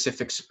for a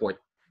specific sport.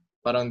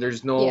 Parang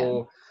there's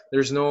no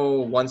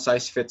one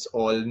size fits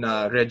all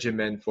na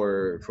regimen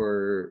for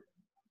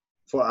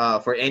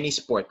any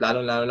sport,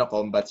 lalo na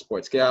combat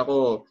sports. Kaya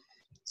ako,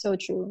 so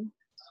true.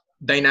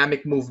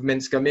 Dynamic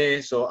movements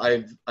kami, so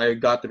I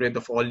got rid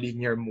of all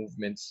linear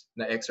movements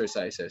na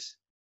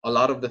exercises. A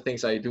lot of the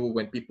things I do,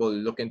 when people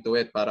look into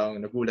it,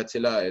 parang nagulat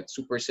sila. It's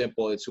super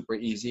simple, it's super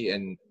easy,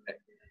 and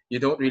you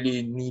don't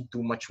really need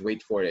too much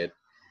weight for it.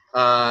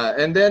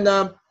 And then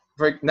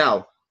for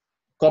now,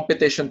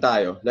 competition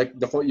tayo, like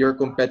your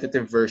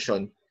competitive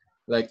version.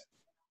 Like,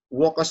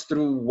 walk us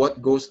through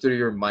what goes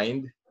through your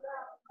mind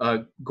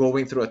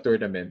going through a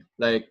tournament.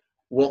 Like,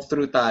 walk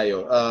through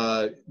tayo,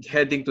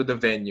 heading to the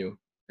venue.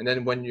 And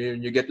then when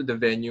you get to the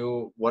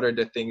venue, what are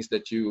the things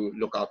that you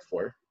look out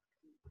for?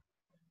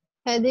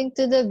 Heading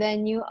to the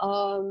venue,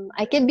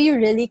 I can be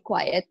really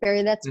quiet,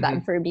 pero that's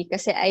bad for me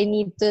kasi I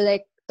need to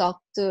like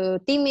talk to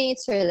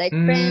teammates or like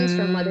friends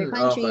from other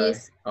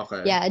countries.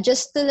 Okay. Yeah,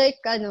 just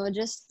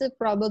to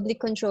probably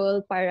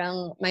control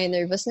parang my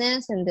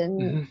nervousness and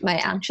then my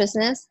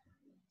anxiousness.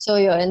 So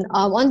yun,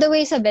 on the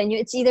way sa venue,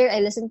 it's either I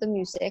listen to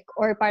music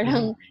or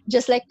parang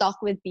just like talk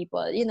with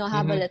people,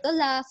 have a little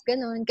laugh,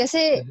 ganun.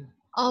 Kasi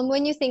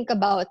when you think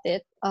about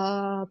it,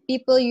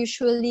 people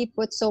usually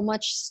put so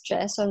much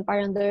stress on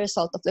parang the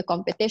result of the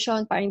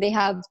competition, parang they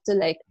have to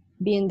like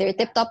be in their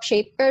tip-top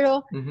shape.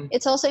 Pero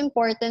it's also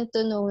important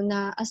to know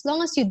na as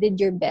long as you did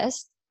your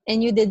best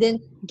and you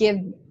didn't give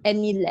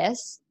any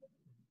less,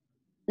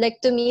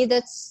 like to me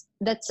that's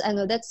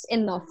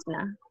enough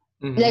na.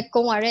 Like,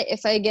 kumare,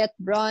 if I get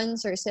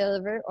bronze or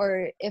silver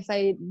or if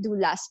I do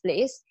last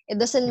place, it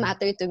doesn't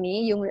matter to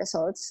me yung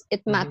results.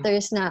 It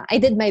matters na I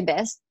did my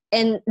best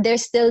and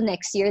there's still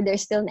next year,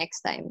 there's still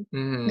next time.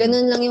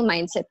 Ganun lang yung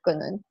mindset ko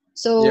nun.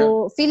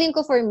 So, feeling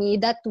ko for me,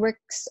 that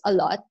works a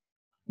lot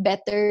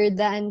better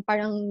than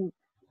parang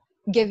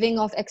giving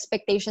off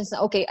expectations na,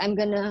 okay, I'm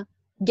gonna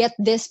get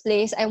this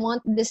place, I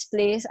want this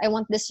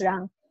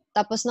rank.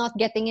 Tapos not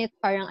getting it,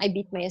 parang I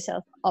beat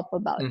myself up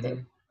about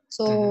it.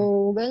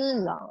 So,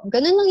 ganun lang.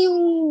 Ganun lang yung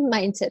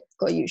mindset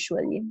ko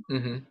usually.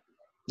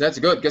 That's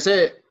good.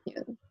 Kasi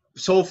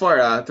so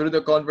far, through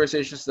the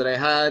conversations that I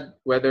had,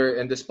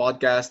 whether in this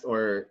podcast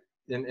or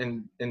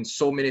in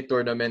so many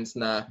tournaments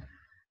na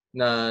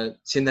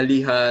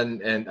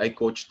sinalihan and I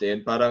coached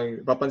in,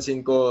 parang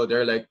papansin ko there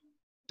are like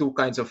two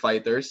kinds of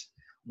fighters.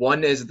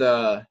 One is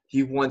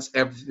he wants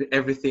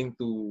everything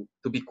to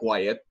be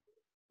quiet.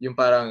 Yung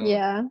parang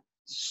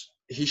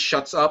he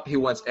shuts up. He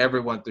wants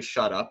everyone to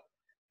shut up.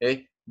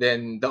 Okay.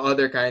 Then the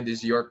other kind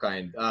is your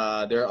kind.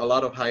 There are a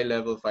lot of high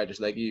level fighters.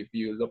 Like if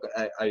you look,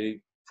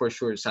 I for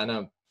sure,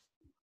 sana.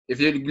 If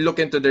you look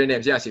into their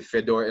names, yeah, si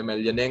Fedor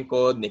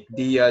Emelianenko, Nick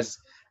Diaz,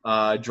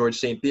 George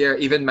St. Pierre,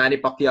 even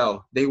Manny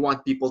Pacquiao. They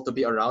want people to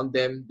be around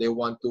them. They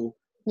want to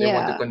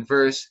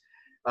converse.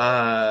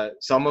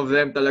 Some of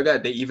them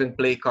talaga, they even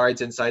play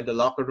cards inside the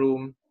locker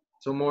room.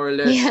 So more or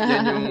less,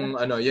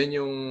 yan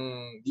yung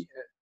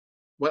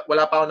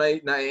wala pa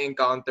ako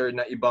na-encounter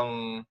na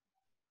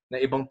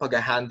ibang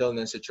pag-handle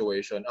ng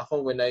situation.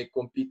 Ako, when I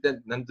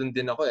competed, nandun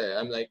din ako eh.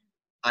 I'm like,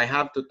 I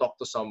have to talk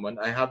to someone.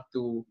 I have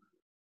to,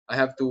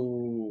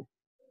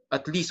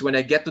 at least when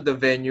I get to the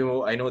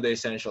venue, I know the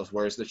essentials.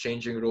 Where's the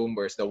changing room?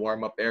 Where's the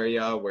warm-up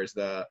area? Where's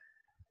the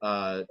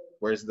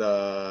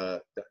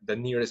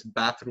nearest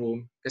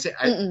bathroom? Kasi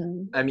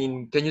I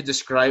mean, can you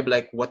describe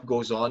like what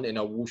goes on in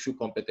a wushu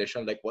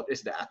competition? Like what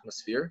is the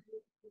atmosphere?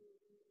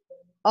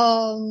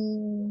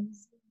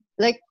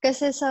 Like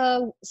kasi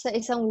sa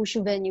isang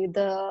wushu venue,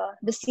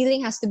 the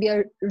ceiling has to be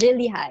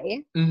really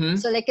high.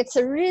 So like it's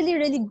a really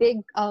really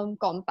big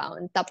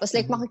compound. Tapos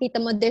like makikita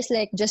mo there's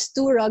like just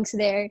 2 rugs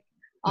there.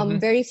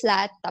 Very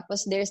flat.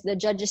 Tapos there's the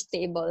judges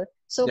table.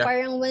 So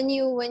parang when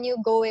you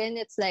go in,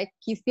 it's like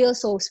you feel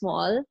so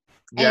small.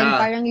 And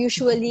parang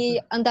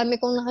usually ang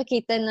dami kong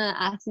nakakita na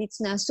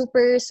athletes na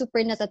super super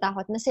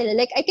natatakot na sila.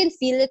 Like I can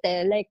feel it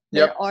like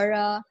their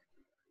aura,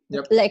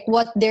 like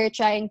what they're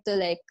trying to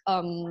like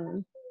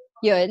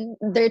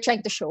they're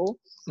trying to show.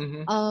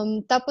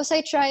 Tapos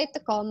I try to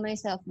calm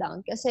myself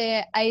down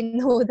kasi I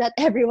know that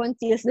everyone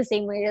feels the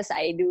same way as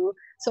I do.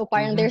 So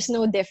parang there's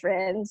no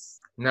difference.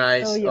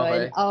 Nice. So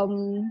yun,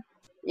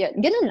 okay.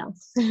 Ganun lang.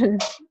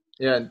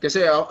 Yan,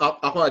 kasi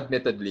ako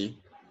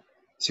admittedly,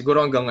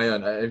 siguro hanggang ngayon,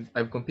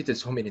 I've competed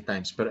so many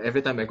times, but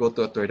every time I go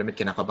to a tournament,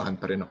 kinakabahan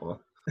pa rin ako.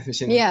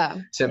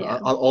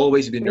 I'll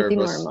always be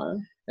nervous. Normal.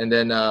 And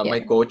then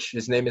my coach,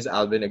 his name is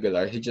Alvin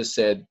Aguilar, he just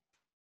said,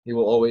 he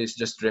will always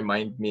just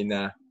remind me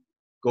na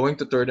going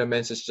to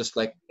tournaments is just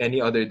like any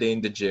other day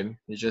in the gym.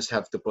 You just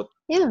have to put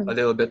a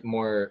little bit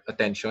more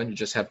attention. You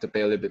just have to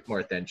pay a little bit more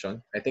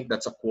attention. I think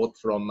that's a quote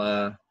from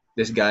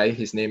this guy.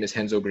 His name is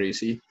Henzo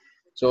Gracie.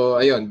 So,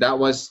 ayun, that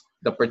was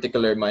the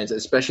particular mindset,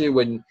 especially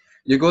when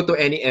you go to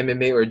any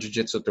MMA or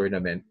jiu-jitsu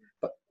tournament.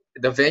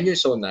 The venue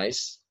is so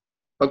nice.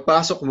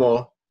 Pagpasok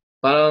mo,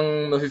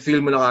 parang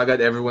mafe-feel mo na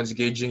agad everyone's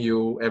gauging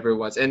you,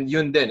 and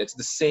yun din, it's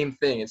the same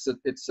thing. It's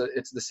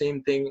the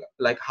same thing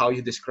like how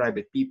you describe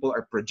it. People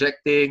are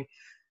projecting.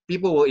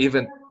 People will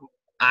even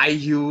eye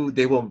you.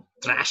 They will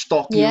trash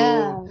talk you.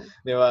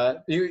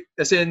 Diba?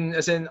 As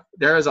in,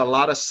 there is a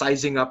lot of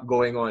sizing up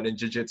going on in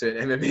jiu-jitsu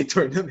and MMA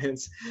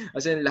tournaments.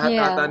 As in, lahat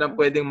ata na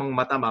pwedeng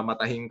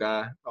mamatahin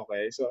ka.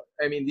 Okay, so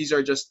I mean, these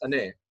are just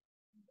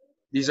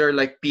these are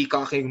like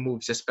peacocking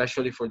moves,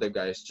 especially for the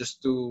guys,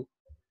 just to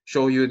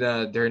show you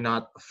that they're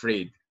not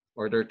afraid,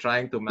 or they're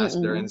trying to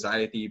mask their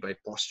anxiety by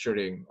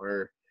posturing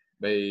or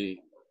by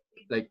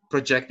like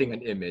projecting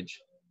an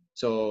image.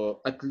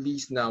 So at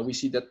least now we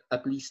see that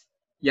at least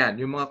yung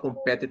mga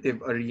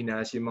competitive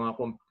arenas, yung mga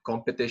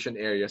competition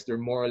areas, they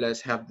more or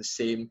less have the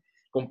same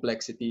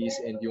complexities,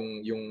 and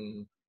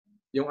yung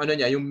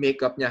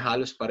makeup niya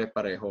halos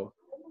pare-pareho.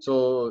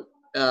 So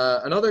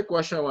another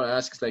question I want to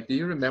ask is like, do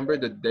you remember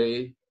the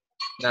day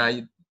na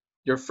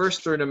your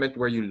first tournament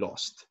where you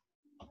lost?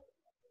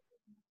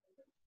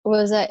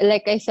 Was I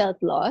like I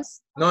felt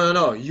lost?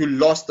 No. You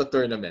lost the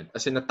tournament.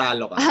 As in,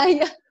 natalo ka.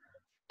 Yeah.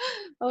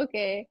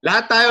 Okay.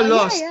 Lahat tayo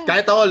lost. Yeah.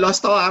 Kahit ako,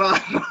 lost ako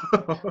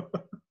araw-araw.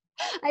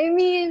 I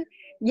mean,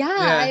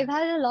 I've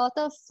had a lot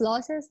of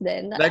losses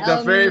then. Like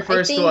the very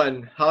first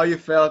one, how you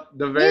felt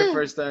the very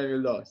first time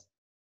you lost?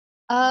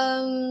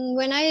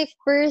 When I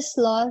first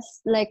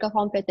lost like a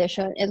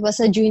competition, it was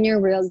a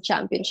junior world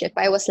championship.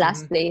 I was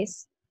last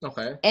place.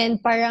 Okay. And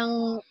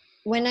parang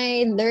when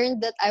I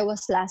learned that I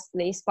was last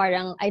place,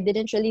 parang I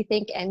didn't really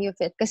think any of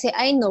it. Kasi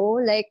I know,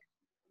 like,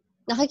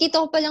 nakikita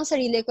ko pa lang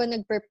sarili ko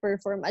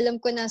nag-perform. Alam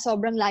ko na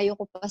sobrang layo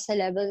ko pa sa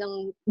level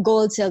ng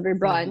gold, silver,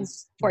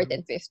 bronze, 4th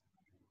and 5th.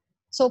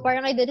 So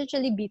parang I didn't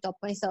really beat up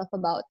myself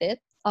about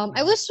it. I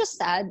was just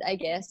sad, I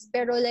guess.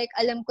 Pero like,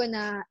 alam ko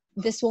na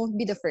this won't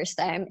be the first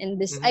time. And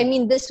this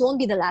won't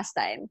be the last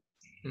time.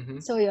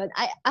 So yun.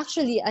 I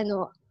actually,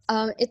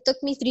 it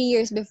took me 3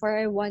 years before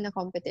I won a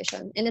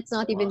competition. And it's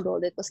not even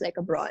gold. It was like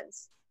a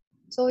bronze.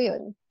 So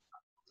yun.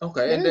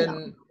 Okay. And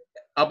then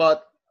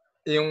about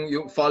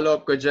yung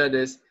follow-up ko dyan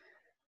is,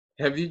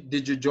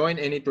 did you join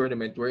any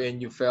tournament wherein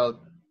you felt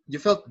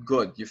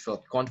good, you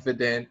felt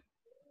confident,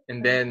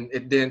 and then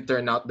it didn't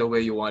turn out the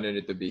way you wanted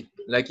it to be?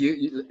 Like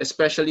you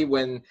especially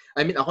when,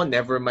 I mean, ako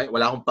never mind,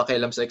 wala akong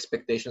pakialam sa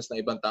expectations ng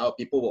ibang tao.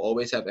 People will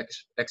always have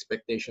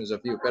expectations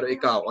of you. Pero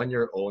ikaw, on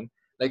your own,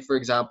 like for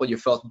example, you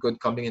felt good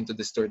coming into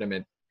this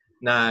tournament,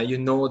 na you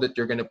know that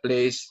you're gonna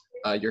place,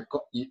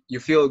 you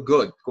feel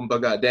good,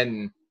 kumbaga,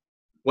 then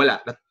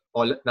wala,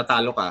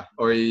 natalo ka,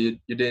 or you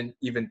didn't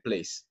even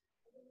place.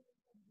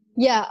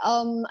 Yeah,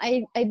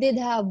 I did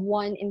have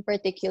one in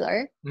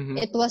particular. Mm-hmm.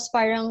 It was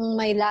parang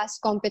my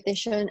last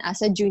competition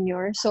as a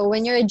junior. So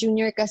when you're a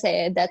junior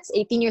kasi, that's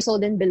 18 years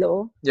old and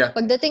below. Yeah.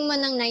 Pagdating mo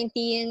ng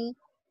 19,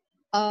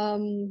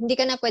 hindi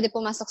ka na pwede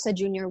pumasok sa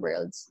junior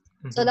worlds.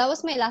 So that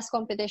was my last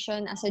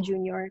competition as a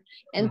junior.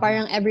 And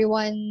parang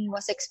everyone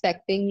was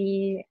expecting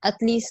me at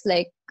least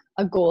like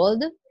a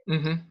gold.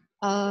 Mm-hmm.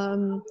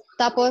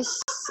 Tapos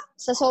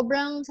sa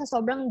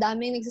sobrang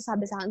daming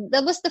nagsasabi sa akin,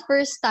 that was the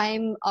first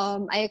time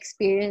I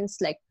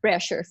experienced like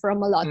pressure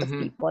from a lot of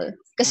people.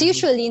 Kasi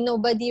usually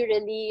nobody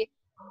really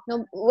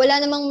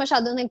wala namang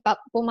masyadong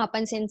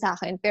pumapansin sa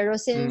akin. Pero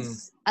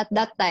since at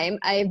that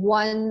time I've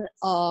won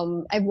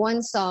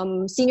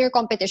some senior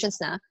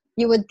competitions na,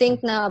 you would think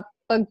na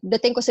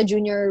pagdating ko sa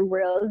junior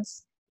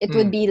worlds, it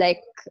would be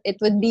like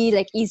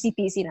easy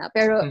peasy na.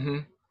 Pero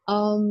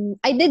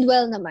I did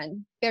well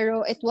naman,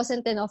 pero it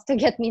wasn't enough to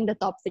get me in the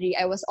top 3.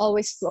 I was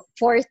always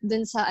fourth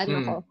dun sa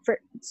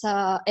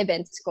sa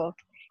events ko.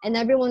 And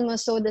everyone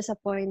was so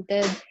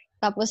disappointed.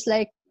 Tapos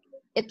like,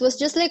 it was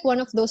just like one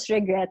of those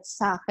regrets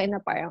sa akin na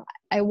parang,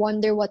 I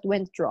wonder what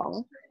went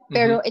wrong.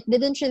 Pero it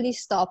didn't really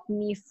stop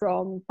me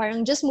from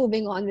parang just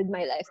moving on with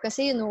my life.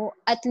 Kasi,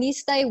 at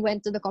least I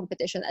went to the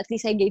competition. At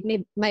least I gave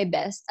my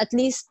best. At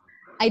least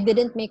I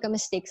didn't make a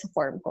mistake sa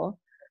form ko.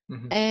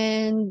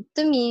 And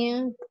to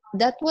me,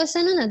 that was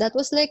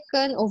like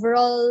an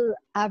overall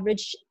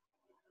average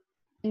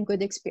and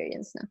good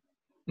experience na.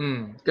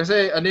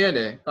 Kasi ano yan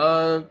eh,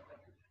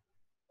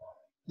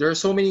 there are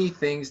so many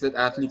things that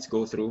athletes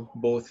go through,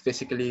 both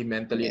physically,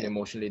 mentally, and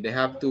emotionally. They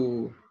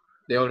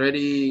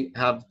already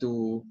have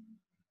to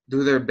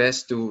do their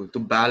best to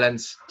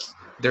balance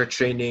their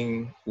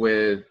training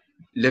with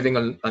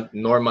living a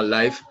normal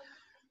life.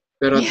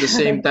 Pero at the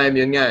same time,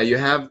 yun nga, you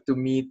have to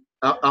meet,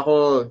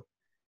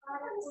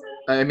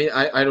 I mean,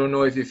 I don't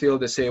know if you feel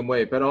the same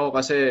way, pero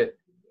kasi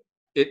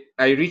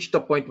I reached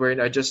a point where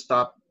I just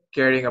stopped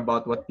caring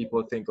about what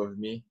people think of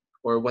me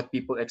or what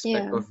people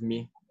expect of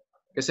me.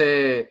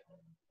 Kasi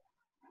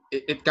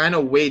it kind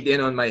of weighed in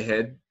on my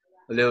head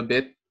a little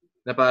bit.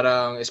 Na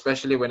parang,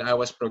 especially when I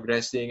was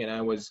progressing and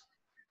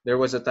there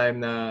was a time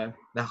na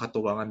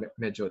nakakatuwa nga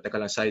medyo, teka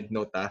lang, side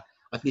note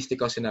at least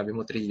ikaw sinabi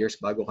mo 3 years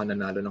bago ka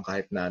nanalo ng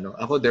kahit na ano.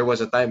 Ako, there was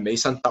a time, may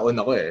isang taon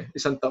ako eh.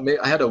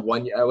 I had a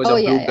 1 year, I was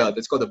a blue belt.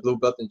 It's called a blue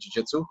belt in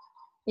jiu-jitsu.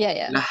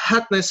 Yeah.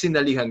 Lahat ng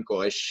sinalihan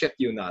ko, I shit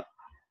you not.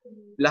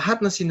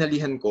 Lahat ng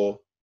sinalihan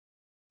ko,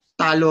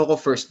 talo ako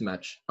first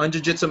match. Ang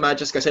jiu-jitsu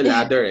matches kasi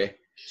ladder eh.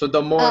 So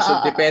the more,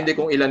 depende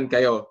kung ilan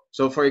kayo.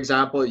 So for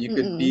example, you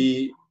could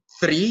be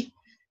 3,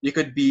 you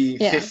could be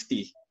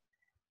 50.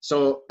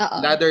 So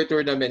ladder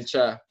tournament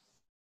siya.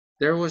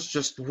 There was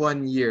just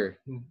 1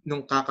 year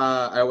nung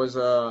I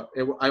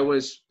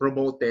was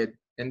promoted,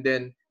 and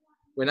then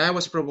when I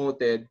was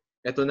promoted,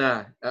 eto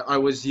na, I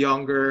was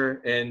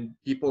younger and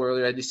people were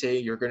already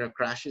saying you're gonna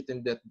crash it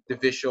in that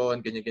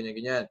division,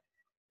 ganyan.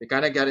 It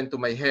kind of got into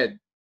my head,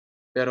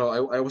 pero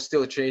I was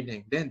still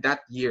training. Then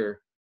that year,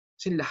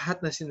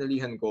 lahat na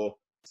sinalihan ko,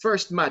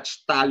 first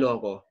match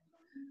talo ako.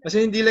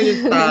 Kasi hindi lang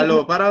yung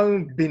talo,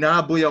 parang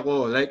binaboy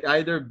ako. Like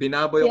either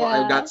binaboy ako,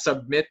 I got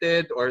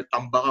submitted, or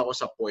tambak ako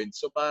sa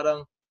points. So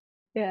parang,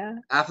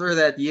 after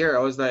that year,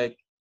 I was like,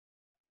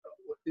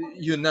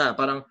 yun na.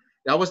 Parang,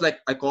 that was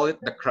like, I call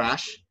it the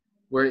crash,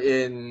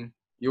 wherein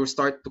you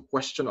start to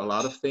question a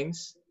lot of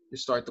things. You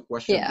start to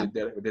question,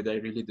 did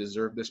I really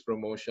deserve this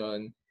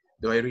promotion?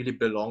 Do I really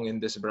belong in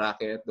this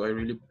bracket?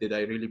 Did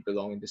I really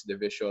belong in this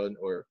division?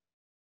 Or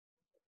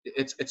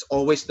it's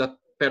always that.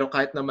 Pero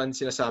kahit naman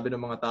sinasabi ng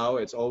mga tao,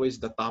 it's always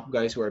the top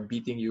guys who are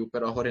beating you.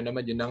 Pero ako rin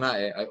naman, yun na nga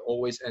eh. I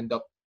always end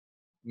up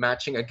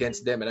matching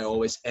against them and I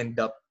always end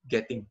up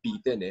getting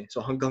beaten eh. So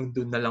hanggang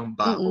dun na lang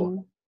ba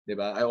ako?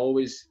 Diba? I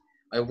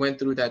went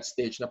through that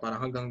stage na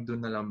parang hanggang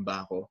dun na lang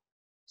ba ako?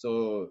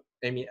 So,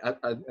 I mean,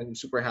 I'm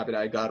super happy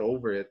that I got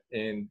over it.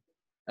 And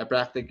I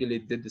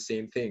practically did the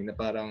same thing. Na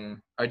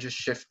parang, I just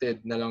shifted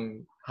na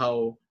lang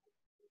how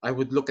I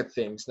would look at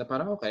things na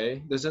parang, okay,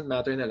 doesn't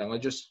matter na lang.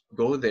 I'll just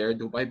go there,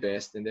 do my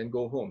best, and then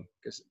go home.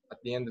 Because at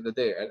the end of the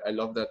day, I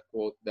love that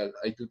quote that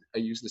I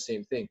use the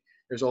same thing.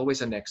 There's always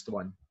a next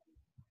one.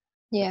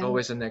 Yeah. There's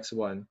always a next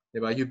one.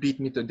 Diba? You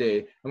beat me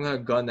today, I'm gonna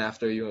gun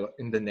after you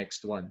in the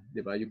next one.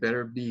 Diba? You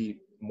better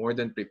be more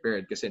than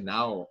prepared. Because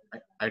now,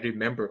 I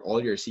remember all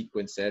your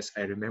sequences.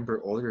 I remember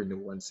all your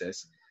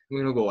nuances.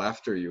 I'm gonna go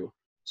after you.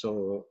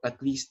 So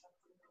at least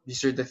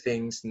these are the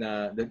things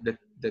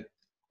that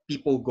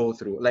people go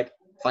through. Like,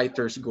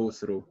 fighters go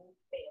through,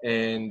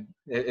 and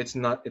it's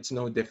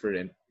no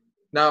different.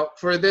 Now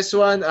for this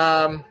one,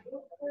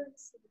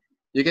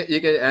 you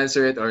can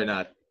answer it or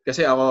not.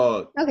 Kasi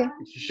ako,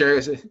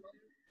 share.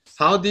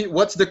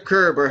 What's the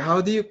curb, or how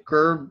do you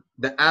curb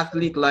the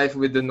athlete life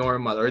with the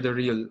normal or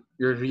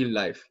your real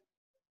life?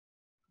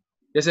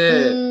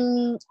 Kasi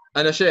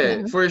ano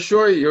siya, for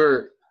sure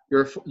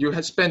you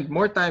have spent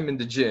more time in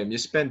the gym, you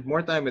spend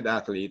more time with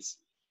athletes.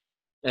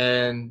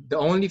 And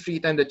the only free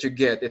time that you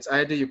get, it's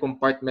either you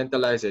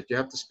compartmentalize it. You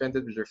have to spend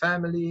it with your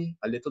family,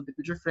 a little bit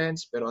with your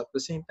friends, but at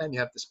the same time, you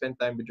have to spend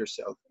time with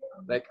yourself.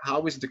 Like,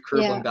 how is the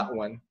curve on that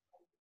one?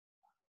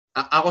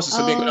 Ako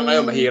sasabihin ko na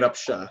ngayon, mahirap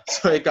siya.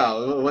 So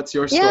ikaw, what's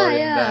your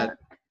story in that?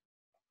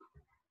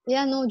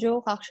 Yeah, no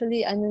joke.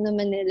 Actually, ano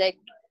naman like,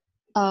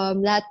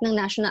 lahat ng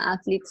national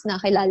athletes na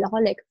kilala ko,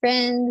 like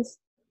friends,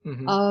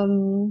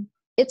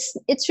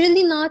 it's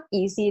really not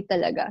easy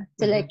talaga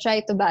to like try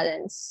to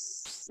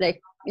balance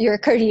like your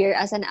career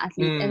as an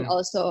athlete and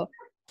also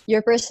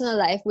your personal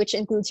life, which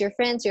includes your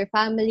friends, your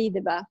family,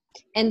 diba?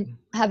 And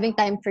having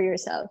time for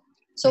yourself.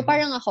 So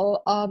parang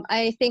ako,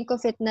 I think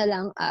of it na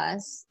lang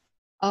as,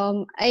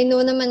 I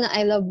know naman na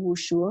I love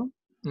wushu.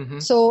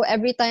 So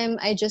every time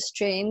I just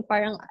train,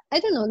 parang, I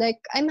don't know, like,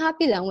 I'm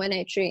happy lang when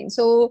I train.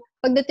 So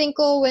pagdating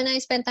ko, when I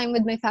spend time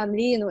with my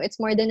family, it's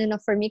more than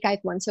enough for me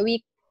kahit once a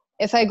week.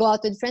 If I go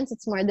out with friends,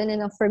 it's more than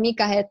enough for me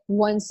kahit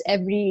once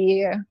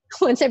every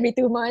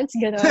 2 months,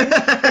 gano'n.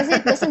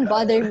 Kasi it doesn't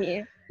bother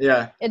me.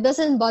 Yeah. It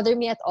doesn't bother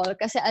me at all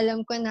kasi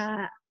alam ko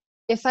na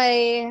if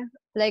I,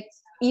 like,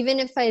 even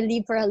if I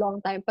leave for a long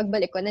time,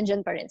 pagbalik ko,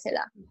 nandyan pa rin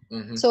sila.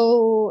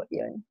 So,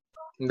 yun.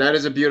 That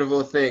is a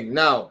beautiful thing.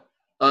 Now,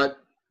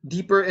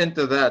 deeper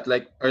into that,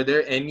 like, are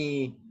there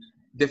any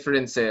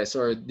differences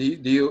or do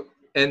you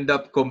end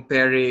up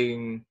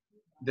comparing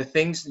the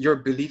things, your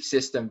belief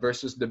system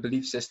versus the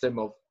belief system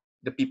of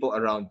the people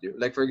around you?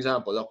 Like, for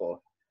example,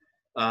 ako,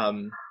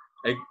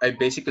 I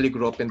basically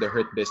grew up in the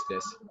hurt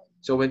business.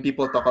 So when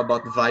people talk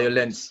about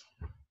violence,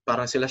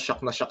 parang sila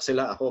shock na shock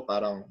sila. Ako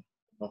parang,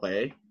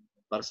 okay,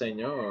 para sa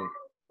inyo,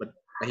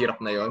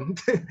 mahirap na yon.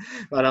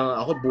 Parang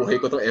ako, buhay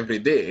ko to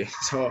everyday.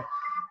 So,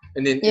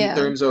 and then in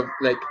terms of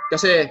like,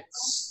 kasi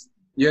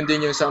yun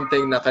din yung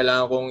something na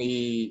kailangan kong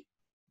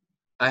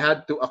I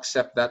had to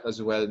accept that as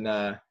well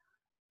na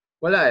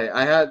wala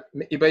I had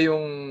iba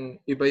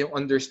yung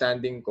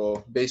understanding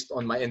ko based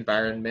on my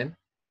environment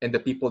and the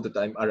people that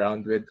I'm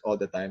around with all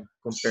the time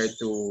compared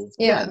to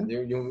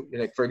yung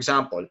like, for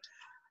example,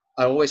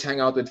 I always hang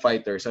out with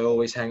fighters. I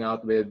always hang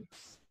out with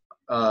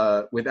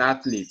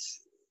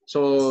athletes.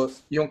 So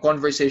yung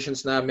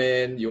conversations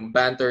namin, yung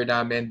banter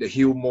namin, the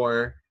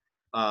humor,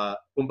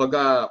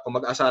 kumbaga kung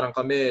mag-asaran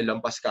kami,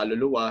 lampas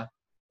kaluluwa.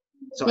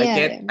 So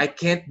I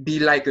can't be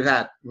like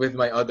that with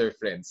my other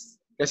friends.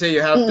 Kasi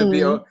you have to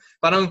be,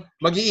 parang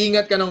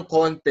mag-iingat ka ng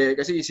konti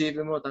kasi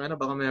isipin mo, tanga na,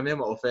 baka maya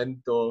ma-offend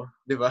to,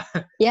 di ba?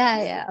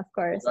 Yeah, of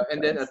course. And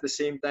then at the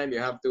same time,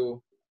 you have to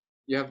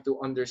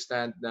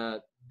understand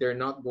that they're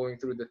not going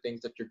through the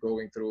things that you're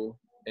going through,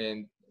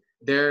 and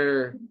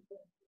their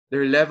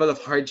level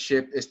of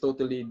hardship is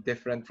totally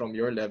different from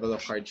your level of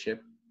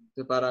hardship.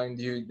 So parang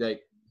do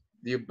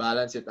you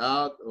balance it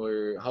out,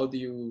 or how do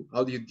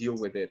you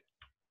deal with it?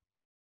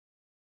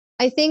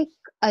 I think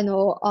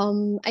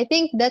I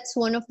think that's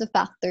one of the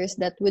factors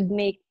that would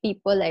make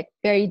people like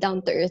very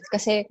down to earth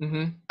kasi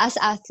as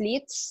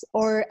athletes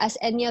or as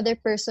any other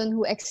person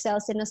who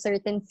excels in a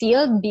certain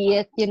field,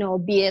 be it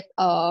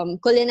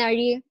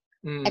culinary,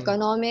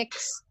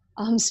 economics,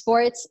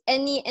 sports,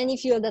 any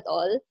field at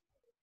all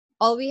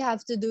we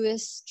have to do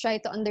is try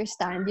to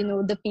understand,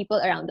 the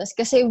people around us.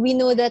 Kasi we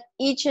know that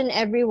each and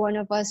every one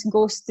of us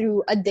goes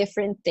through a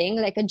different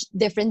thing, like a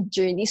different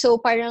journey. So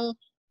parang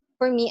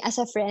for me as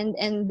a friend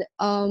and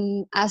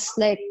as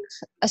like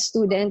a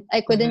student,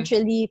 I couldn't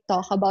really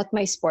talk about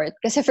my sport.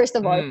 Kasi first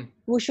of all,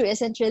 wushu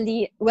isn't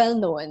really well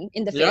known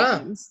in the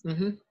Philippines.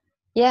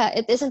 Yeah,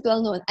 it isn't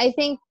well known. I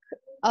think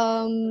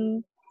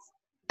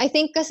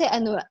kasi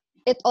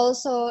it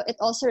also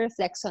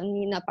reflects on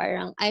me na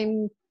parang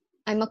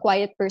I'm a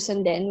quiet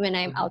person then when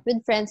I'm out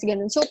with friends,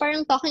 ganun. So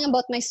parang talking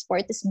about my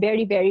sport is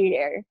very, very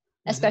rare,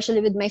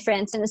 especially with my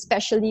friends and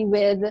especially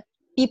with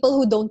people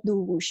who don't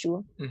do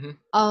wushu.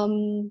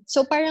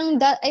 So parang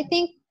that, I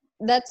think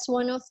that's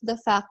one of the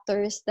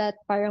factors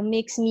that parang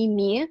makes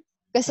me.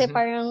 Kasi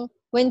parang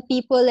when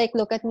people like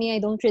look at me, I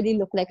don't really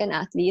look like an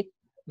athlete.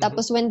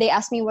 Tapos when they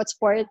ask me what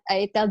sport,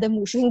 I tell them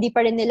wushu. Hindi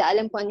pa rin nila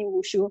alam kung ano yung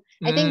wushu.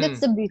 I think that's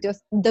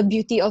the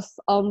beauty of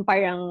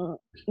parang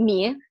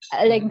me.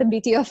 Like the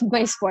beauty of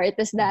my sport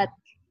is that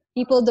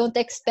people don't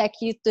expect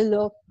you to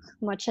look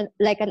much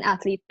like an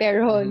athlete,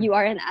 pero you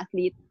are an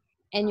athlete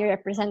and you're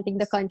representing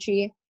the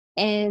country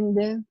and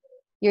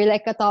you're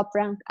like a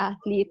top-ranked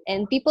athlete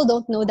and people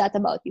don't know that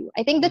about you.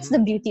 I think that's the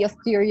beauty of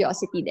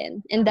curiosity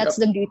then. And that's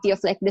the beauty of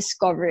like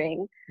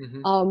discovering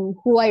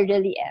who I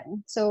really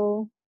am.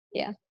 So,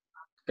 yeah.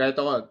 Kahit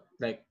ako,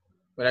 like,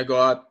 when I go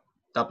out,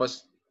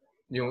 tapos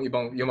yung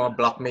mga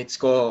blockmates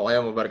ko, o kaya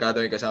mga barkada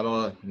yung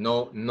kasama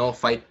ko, no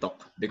fight talk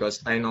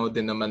because I know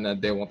din naman na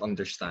they won't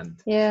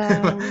understand.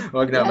 Yeah.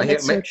 Wag na.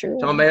 That's so true.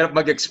 So, mahirap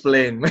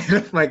mag-explain.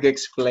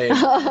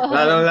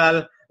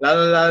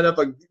 Lalo na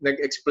pag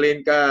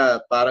nag-explain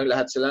ka, parang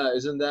lahat sila,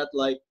 isn't that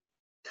like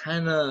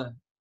kind of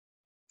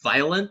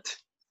violent?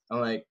 I'm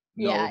like,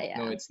 no,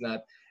 no, it's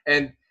not.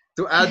 And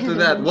to add to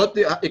that,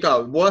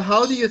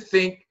 how do you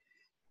think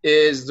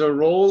is the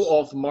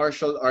role of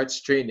martial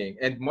arts training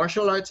and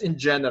martial arts in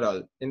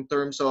general in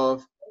terms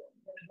of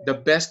the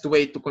best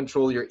way to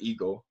control your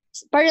ego?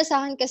 Para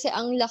sa akin kasi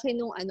ang laki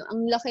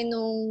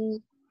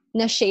nung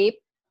na shape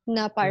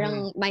na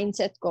parang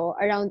mindset ko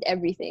around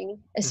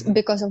everything is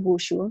because of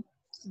wushu.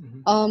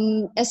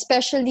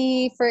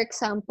 Especially, for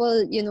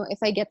example, if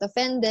I get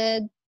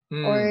offended,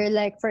 or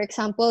like, for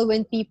example,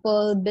 when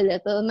people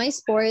belittle my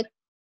sport,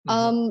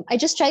 I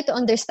just try to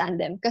understand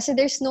them. Because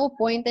there's no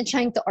point in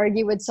trying to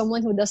argue with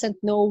someone who doesn't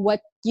know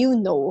what you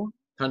know.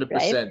 100%.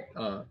 Right?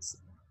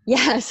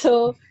 Yeah,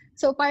 so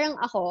parang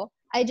ako,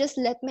 I just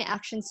let my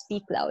actions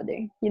speak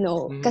louder,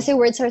 kasi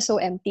words are so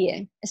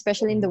empty,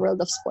 especially in the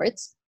world of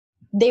sports.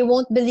 They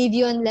won't believe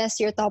you unless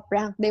you're top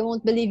ranked. They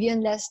won't believe you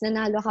unless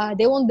nanalo ka.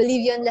 They won't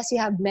believe you unless you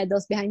have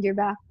medals behind your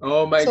back.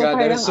 Oh my God,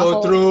 that is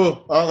so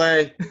true.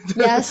 Okay.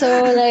 Yeah, so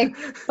like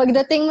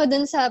pagdating mo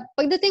dun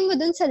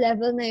sa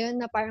level na yun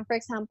na parang, for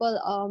example,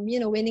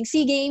 winning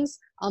SEA Games,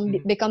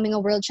 becoming a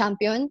world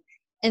champion,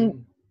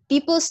 and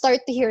people start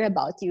to hear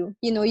about you.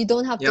 You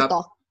don't have to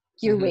talk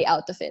your way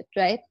out of it,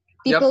 right?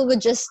 People would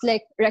just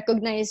like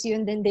recognize you,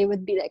 and then they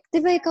would be like,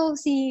 "Diba ikaw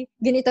si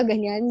ganito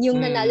ganyan, yung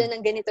nanalo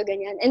ng ganito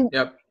ganyan."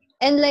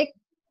 And like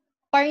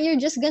parang you're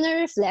just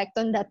gonna reflect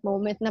on that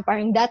moment na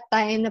parang that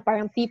time na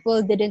parang people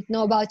didn't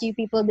know about you,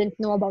 people didn't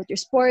know about your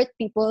sport,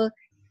 people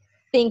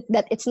think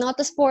that it's not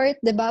a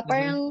sport, diba?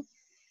 Parang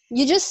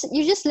you just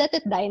let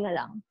it die na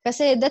lang.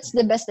 Kasi that's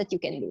the best that you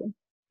can do,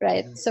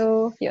 right?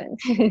 So, yun.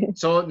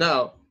 So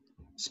now,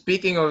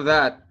 speaking of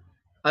that,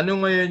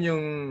 ano ngayon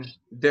yung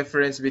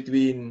difference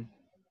between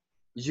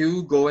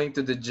you going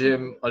to the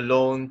gym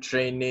alone,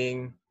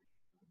 training,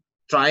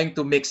 trying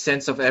to make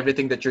sense of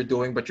everything that you're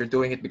doing, but you're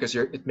doing it because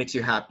it makes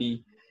you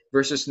happy,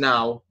 versus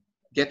now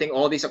getting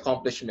all these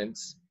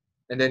accomplishments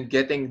and then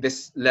getting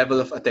this level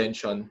of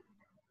attention?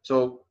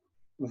 So,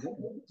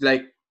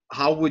 like,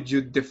 how would you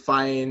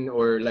define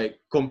or like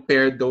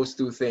compare those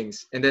two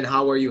things? And then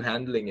how are you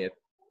handling it?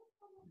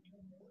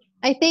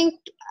 I think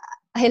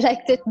I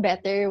liked it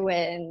better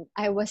when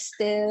I was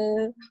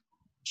still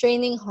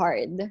training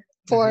hard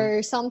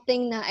for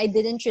something na I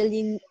didn't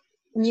really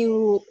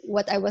knew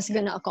what I was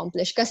gonna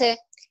accomplish. Kasi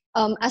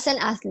as an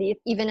athlete,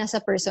 even as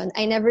a person,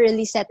 I never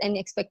really set any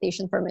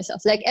expectation for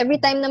myself. Like every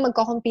time na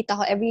magko-compete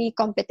ako, every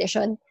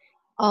competition,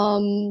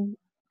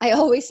 I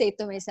always say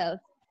to myself,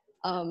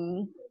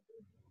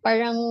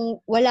 parang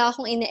wala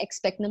akong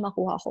ine-expect na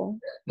makuha ko.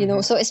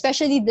 So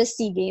especially the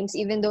SEA Games,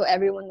 even though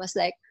everyone was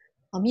like,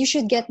 you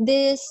should get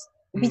this,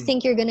 we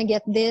think you're gonna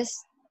get this.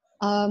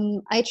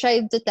 I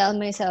tried to tell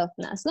myself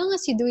na as long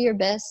as you do your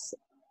best,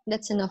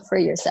 that's enough for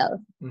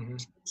yourself.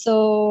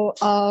 So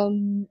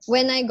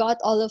when I got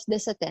all of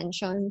this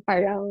attention,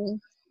 parang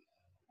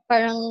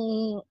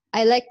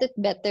I liked it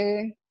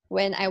better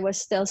when I was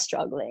still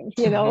struggling,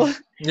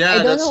 Yeah,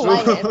 I don't know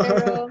why, true.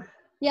 pero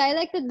yeah, I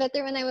liked it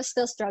better when I was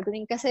still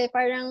struggling. Kasi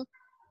parang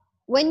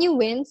when you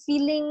win,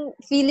 feeling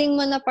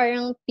mo na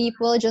parang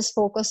people just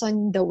focus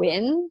on the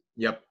win.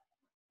 Yep.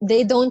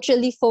 They don't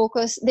really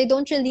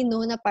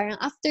know na parang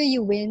after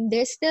you win,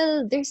 there's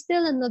still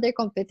another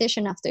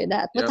competition after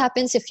that. What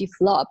happens if you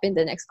flop in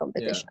the next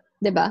competition?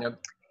 Diba?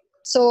 Yep.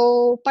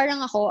 So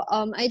parang ako,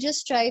 I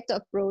just try to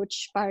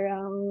approach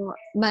parang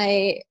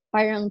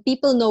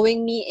people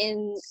knowing me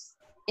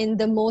in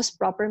the most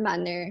proper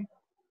manner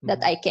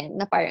that I can.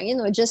 Na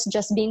parang,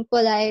 just being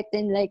polite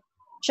and like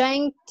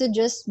trying to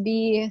just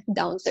be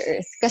down to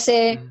earth.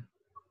 Kasi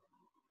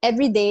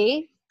every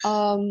day,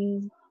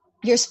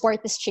 your sport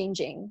is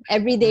changing.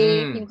 Every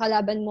day, yung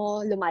kalaban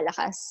mo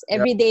lumalakas.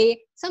 Every day,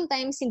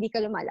 sometimes hindi ka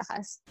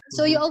lumalakas.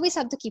 So you always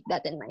have to keep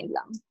that in mind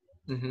lang.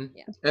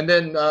 Yeah. And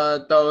then,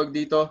 tawag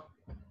dito,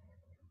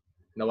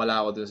 nawala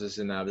ako dun sa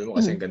sinabi mo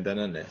kasi ang ganda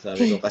nun eh.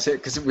 Sabi ko,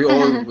 kasi we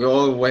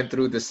all went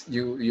through this,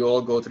 you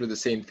all go through the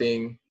same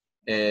thing,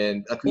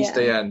 and at least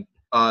ayan,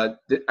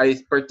 I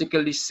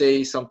particularly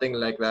say something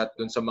like that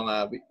dun sa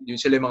mga,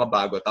 usually mga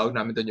bago, tawag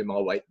namin dun yung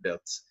mga white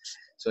belts.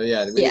 So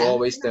yeah, we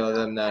always tell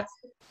them na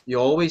you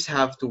always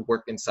have to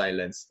work in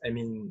silence. I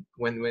mean,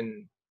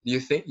 when you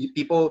think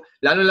people,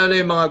 lalo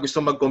yung mga gusto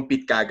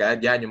mag-compete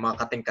kagad, yan, yung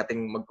mga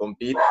kating-kating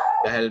mag-compete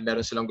dahil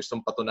meron silang gustong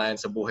patunayan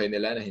sa buhay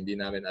nila na hindi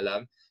namin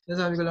alam.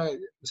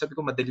 Sabi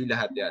ko madali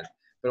lahat yan.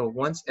 Pero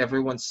once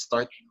everyone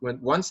starts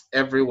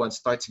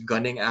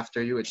gunning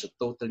after you, it's a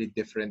totally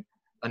different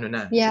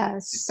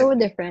Yeah, it's so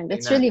different.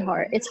 It's really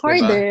hard. It's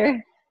harder.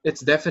 Diba?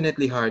 It's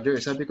definitely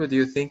harder. Sabi ko, do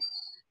you think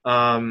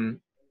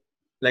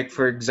like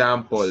for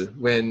example,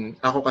 when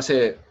ako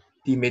kasi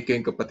teammate ko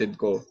yung kapatid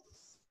ko,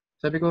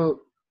 sabi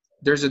ko,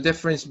 there's a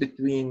difference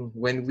between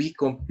when we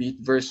compete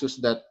versus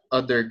that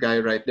other guy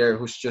right there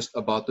who's just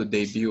about to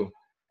debut.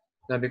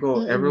 Sabi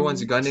ko,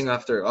 everyone's gunning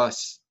after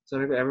us.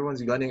 Sabi ko,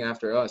 everyone's gunning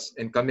after us.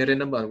 And kami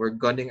rin naman, we're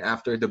gunning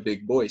after the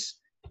big boys.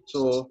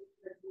 So,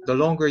 the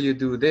longer you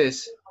do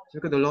this,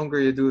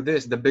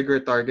 the bigger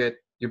target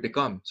you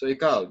become. So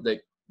ikaw,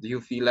 like, do you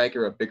feel like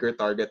you're a bigger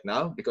target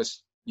now?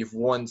 Because you've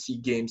won SEA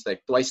Games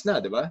like twice na,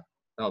 diba?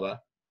 Tama ba?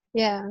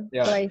 Yeah,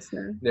 twice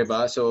na.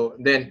 Diba? So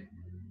then,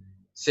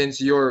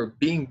 since you're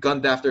being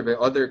gunned after by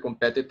other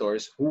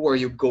competitors, who are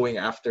you going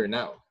after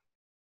now?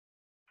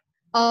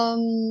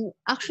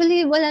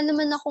 Actually, wala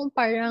naman akong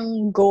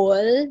parang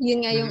goal.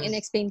 Yun nga yung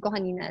in-explain ko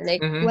kanina. Like,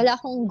 wala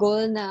akong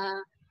goal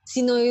na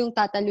sino yung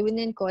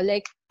tatalunin ko.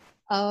 Like,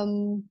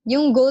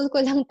 yung goal ko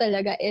lang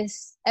talaga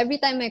is every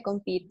time I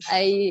compete,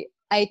 I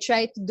I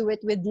try to do it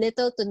with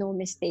little to no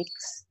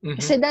mistakes.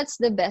 Kasi that's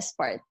the best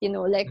part,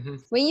 like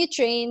when you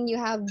train, you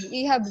have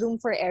room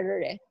for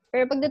error eh.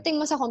 Pero pagdating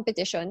mo sa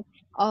competition,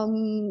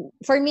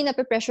 for me,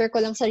 nape-pressure ko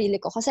lang sarili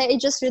ko kasi I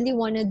just really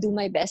wanna do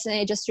my best and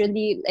I just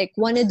really like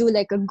wanna do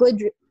like a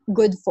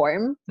good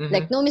form.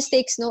 Like no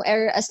mistakes, no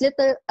error, as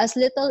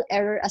little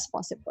error as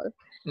possible.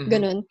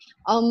 Ganun.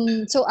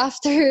 So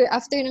after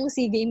ng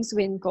SEA Games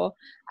win ko,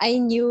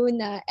 I knew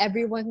na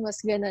everyone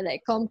was gonna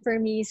like come for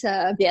me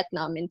sa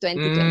Vietnam in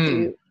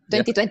 2021.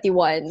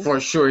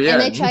 For sure, yeah.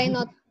 And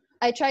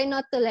I try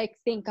not to like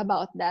think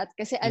about that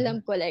kasi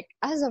alam ko like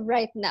as of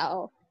right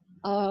now,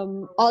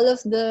 all of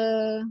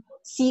the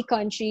SEA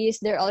countries,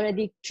 they're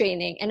already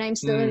training and I'm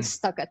still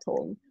stuck at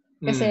home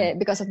kasi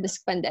because of this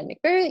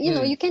pandemic. Pero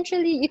you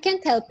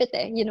can't help it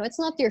eh. It's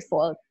not your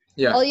fault.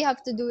 Yeah. All you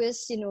have to do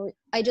is,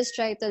 I just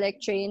try to like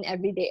train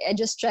every day. I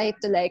just try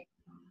to like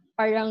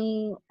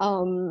parang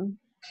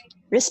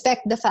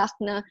respect the fact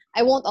na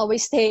I won't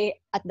always stay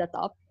at the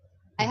top.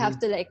 I have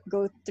to like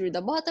go through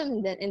the bottom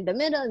and then in the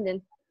middle and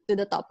then to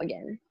the top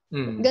again.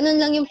 Ganun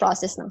lang yung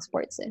process ng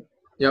sports eh.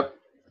 Yep.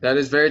 That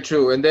is very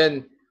true. And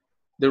then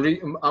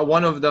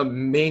one of the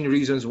main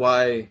reasons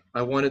why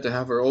I wanted to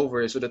have her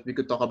over is so that we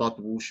could talk about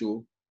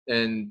wushu,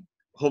 and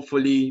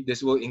hopefully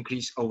this will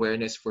increase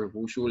awareness for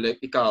wushu.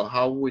 Like ikaw,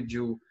 how would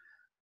you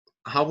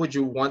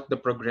want the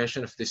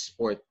progression of this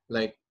sport?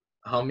 Like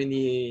how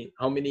many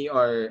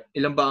are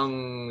ilan ba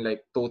ang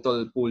like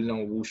total pool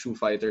ng wushu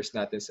fighters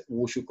natin,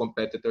 wushu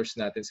competitors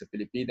natin sa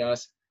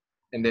Pilipinas?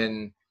 And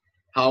then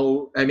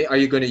are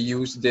you going to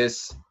use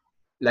this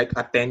like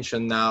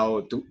attention now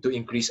to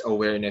increase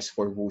awareness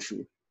for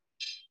wushu?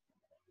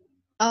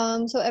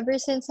 So ever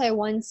since I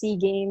won SEA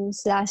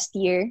Games last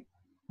year,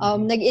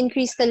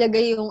 nag-increase talaga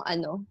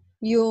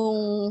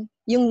yung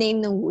name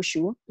ng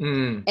wushu.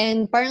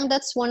 And parang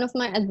that's one of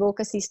my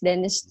advocacies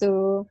then is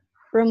to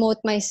promote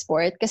my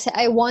sport kasi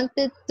I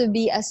wanted to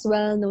be as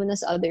well known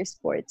as other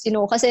sports.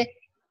 Kasi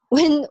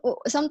when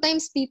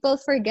sometimes people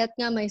forget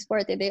nga my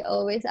sport, they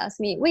always ask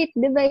me, wait,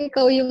 di ba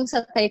ikaw yung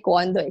sa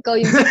taekwondo? Ikaw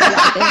yung sa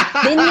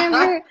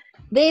karate?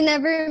 They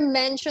never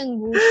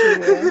mention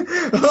wushu.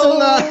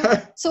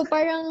 So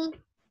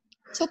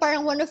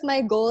parang one of my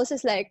goals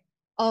is like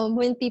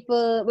when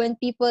people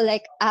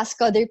like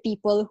ask other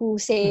people who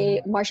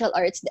say martial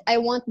arts, I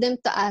want them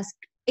to ask,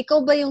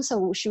 ikaw ba yung sa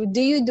wushu?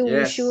 Do you do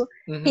wushu?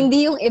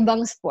 Hindi yung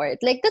ibang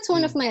sport. Like that's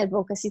one of my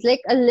advocacies,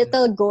 like a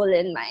little goal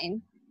in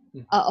mind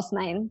of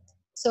mine.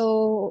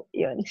 So,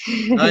 yun.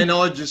 I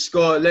know, just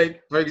go.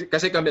 Like,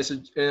 kasi kami, so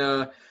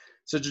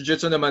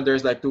jiu-jitsu naman,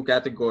 there's like two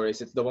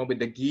categories. It's the one with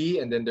the gi,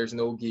 and then there's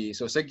no gi.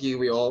 So sa gi,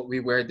 we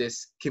wear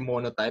this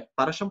kimono type.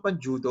 Para siyang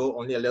pan-judo,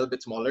 only a little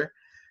bit smaller.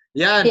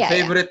 Yan,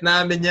 favorite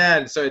namin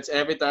yan. So it's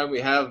every time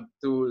we have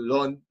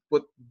to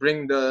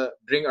bring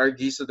our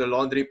gis to the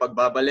laundry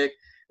pagbabalik.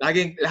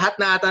 Lahat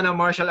na ata ng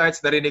martial arts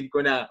narinig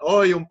ko na.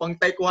 Oh, yung pang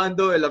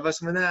taekwondo, ilabas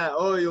mo na.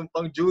 Oh, yung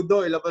pang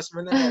judo, ilabas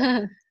mo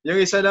na.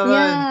 Yung isa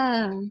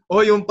naman.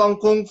 Oh, yung pang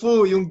kung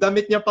fu, yung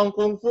damit niya pang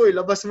kung fu,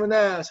 ilabas mo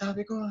na.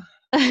 Sabi ko,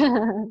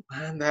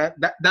 man,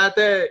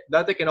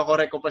 dati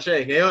kinokorek ko pa siya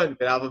eh. Ngayon,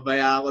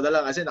 pinapabayaan ko na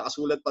lang kasi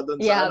nakasulat pa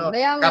doon sa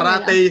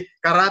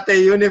karate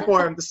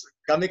uniform. Tapos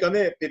kami,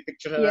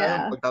 pipicture na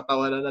lang,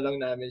 pagtatawanan na lang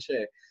namin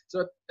siya eh.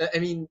 So, I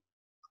mean,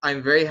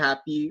 I'm very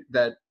happy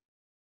that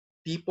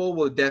people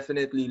will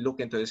definitely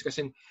look into this because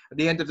at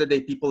the end of the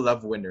day, people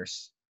love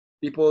winners.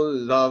 People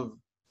love,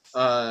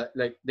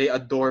 like they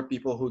adore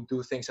people who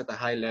do things at a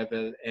high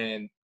level,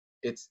 and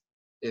it's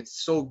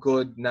so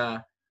good na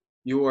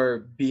you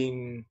are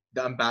being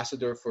the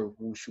ambassador for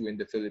wushu in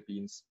the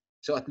Philippines.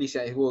 So at least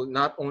it will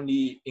not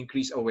only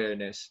increase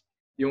awareness.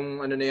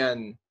 Yung ano na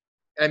yan,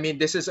 I mean,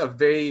 this is a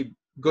very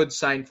good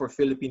sign for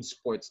Philippine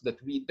sports that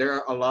there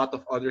are a lot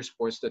of other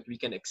sports that we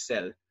can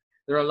excel.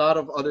 There are a lot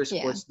of other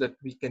sports that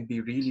we can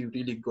be really,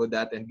 really good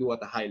at and do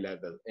at a high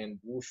level. And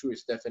wushu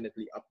is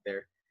definitely up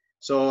there.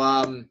 So,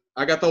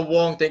 Agatha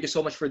Wong, thank you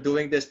so much for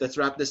doing this. Let's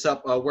wrap this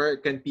up. Where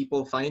can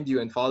people find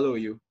you and follow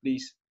you,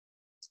 please?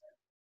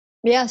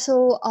 Yeah,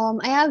 so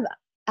I have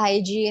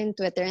IG and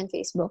Twitter and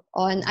Facebook.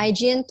 On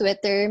IG and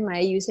Twitter, my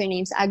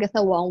username is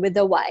Agatha Wong with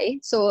a Y.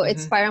 So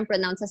it's parang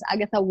pronounced as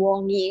Agatha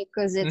Wongy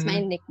because it's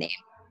my nickname.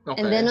 Okay.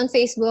 And then on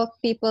Facebook,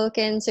 people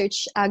can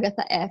search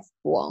Agatha F.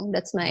 Wong.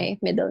 That's my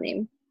middle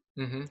name.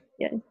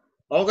 Yeah.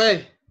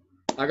 Okay.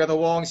 Agatha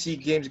Wong, SEA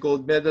Games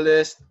gold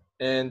medalist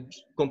and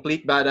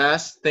complete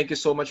badass. Thank you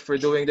so much for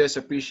doing this.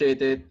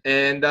 Appreciate it.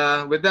 And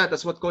with that,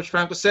 that's what Coach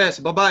Franco says.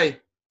 Bye-bye.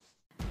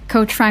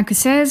 Coach Franco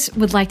says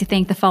would like to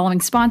thank the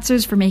following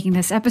sponsors for making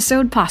this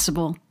episode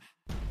possible.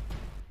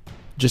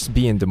 Just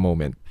be in the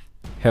moment.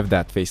 Have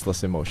that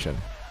faceless emotion.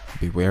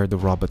 Beware the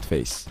robot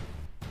face.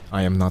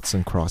 I am Nuts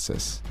and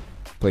Crosses.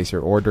 Place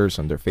your orders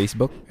on their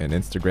Facebook and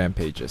Instagram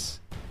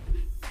pages.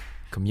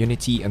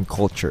 Community and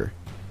culture.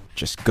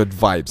 Just good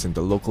vibes in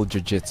the local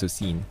jiu-jitsu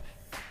scene.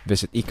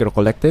 Visit Ikiro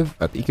Collective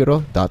at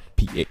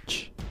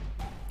ikiro.ph.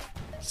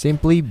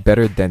 Simply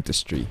Better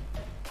Dentistry.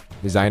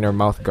 Designer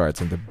mouth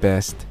guards and the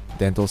best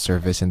dental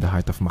service in the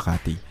heart of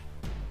Makati.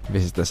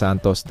 Visit the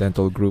Santos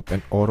Dental Group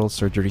and Oral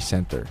Surgery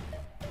Center.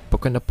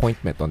 Book an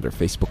appointment on their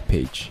Facebook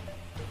page.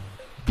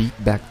 Beat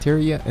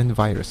bacteria and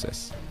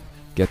viruses.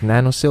 Get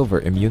Nano Silver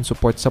Immune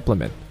Support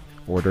Supplement.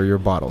 Order your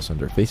bottles on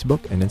their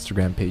Facebook and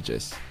Instagram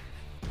pages.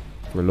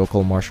 For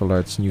local martial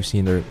arts news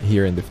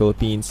here in the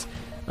Philippines,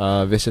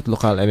 visit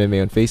Local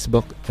MMA on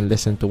Facebook and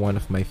listen to one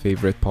of my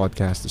favorite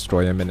podcasts,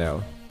 Destroy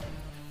MNL.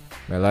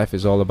 My life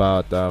is all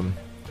about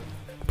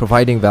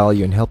providing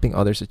value and helping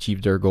others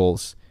achieve their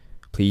goals.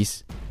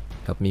 Please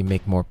help me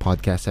make more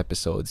podcast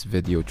episodes,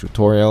 video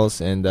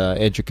tutorials, and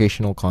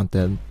educational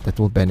content that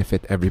will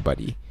benefit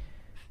everybody.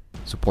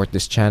 Support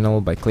this channel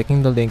by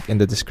clicking the link in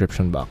the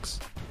description box.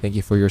 Thank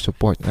you for your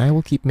support, and I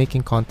will keep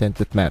making content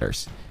that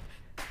matters.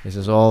 This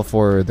is all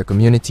for the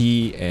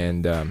community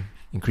and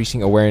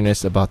increasing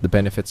awareness about the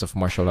benefits of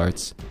martial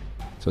arts.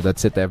 So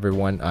that's it,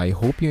 everyone. I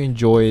hope you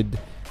enjoyed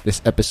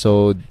this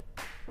episode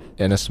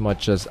and as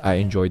much as I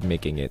enjoyed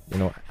making it. You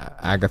know,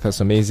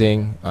 Agatha's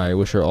amazing. I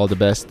wish her all the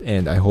best,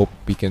 and I hope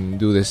we can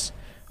do this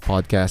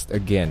podcast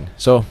again.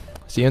 So,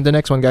 see you in the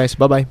next one, guys.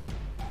 Bye-bye.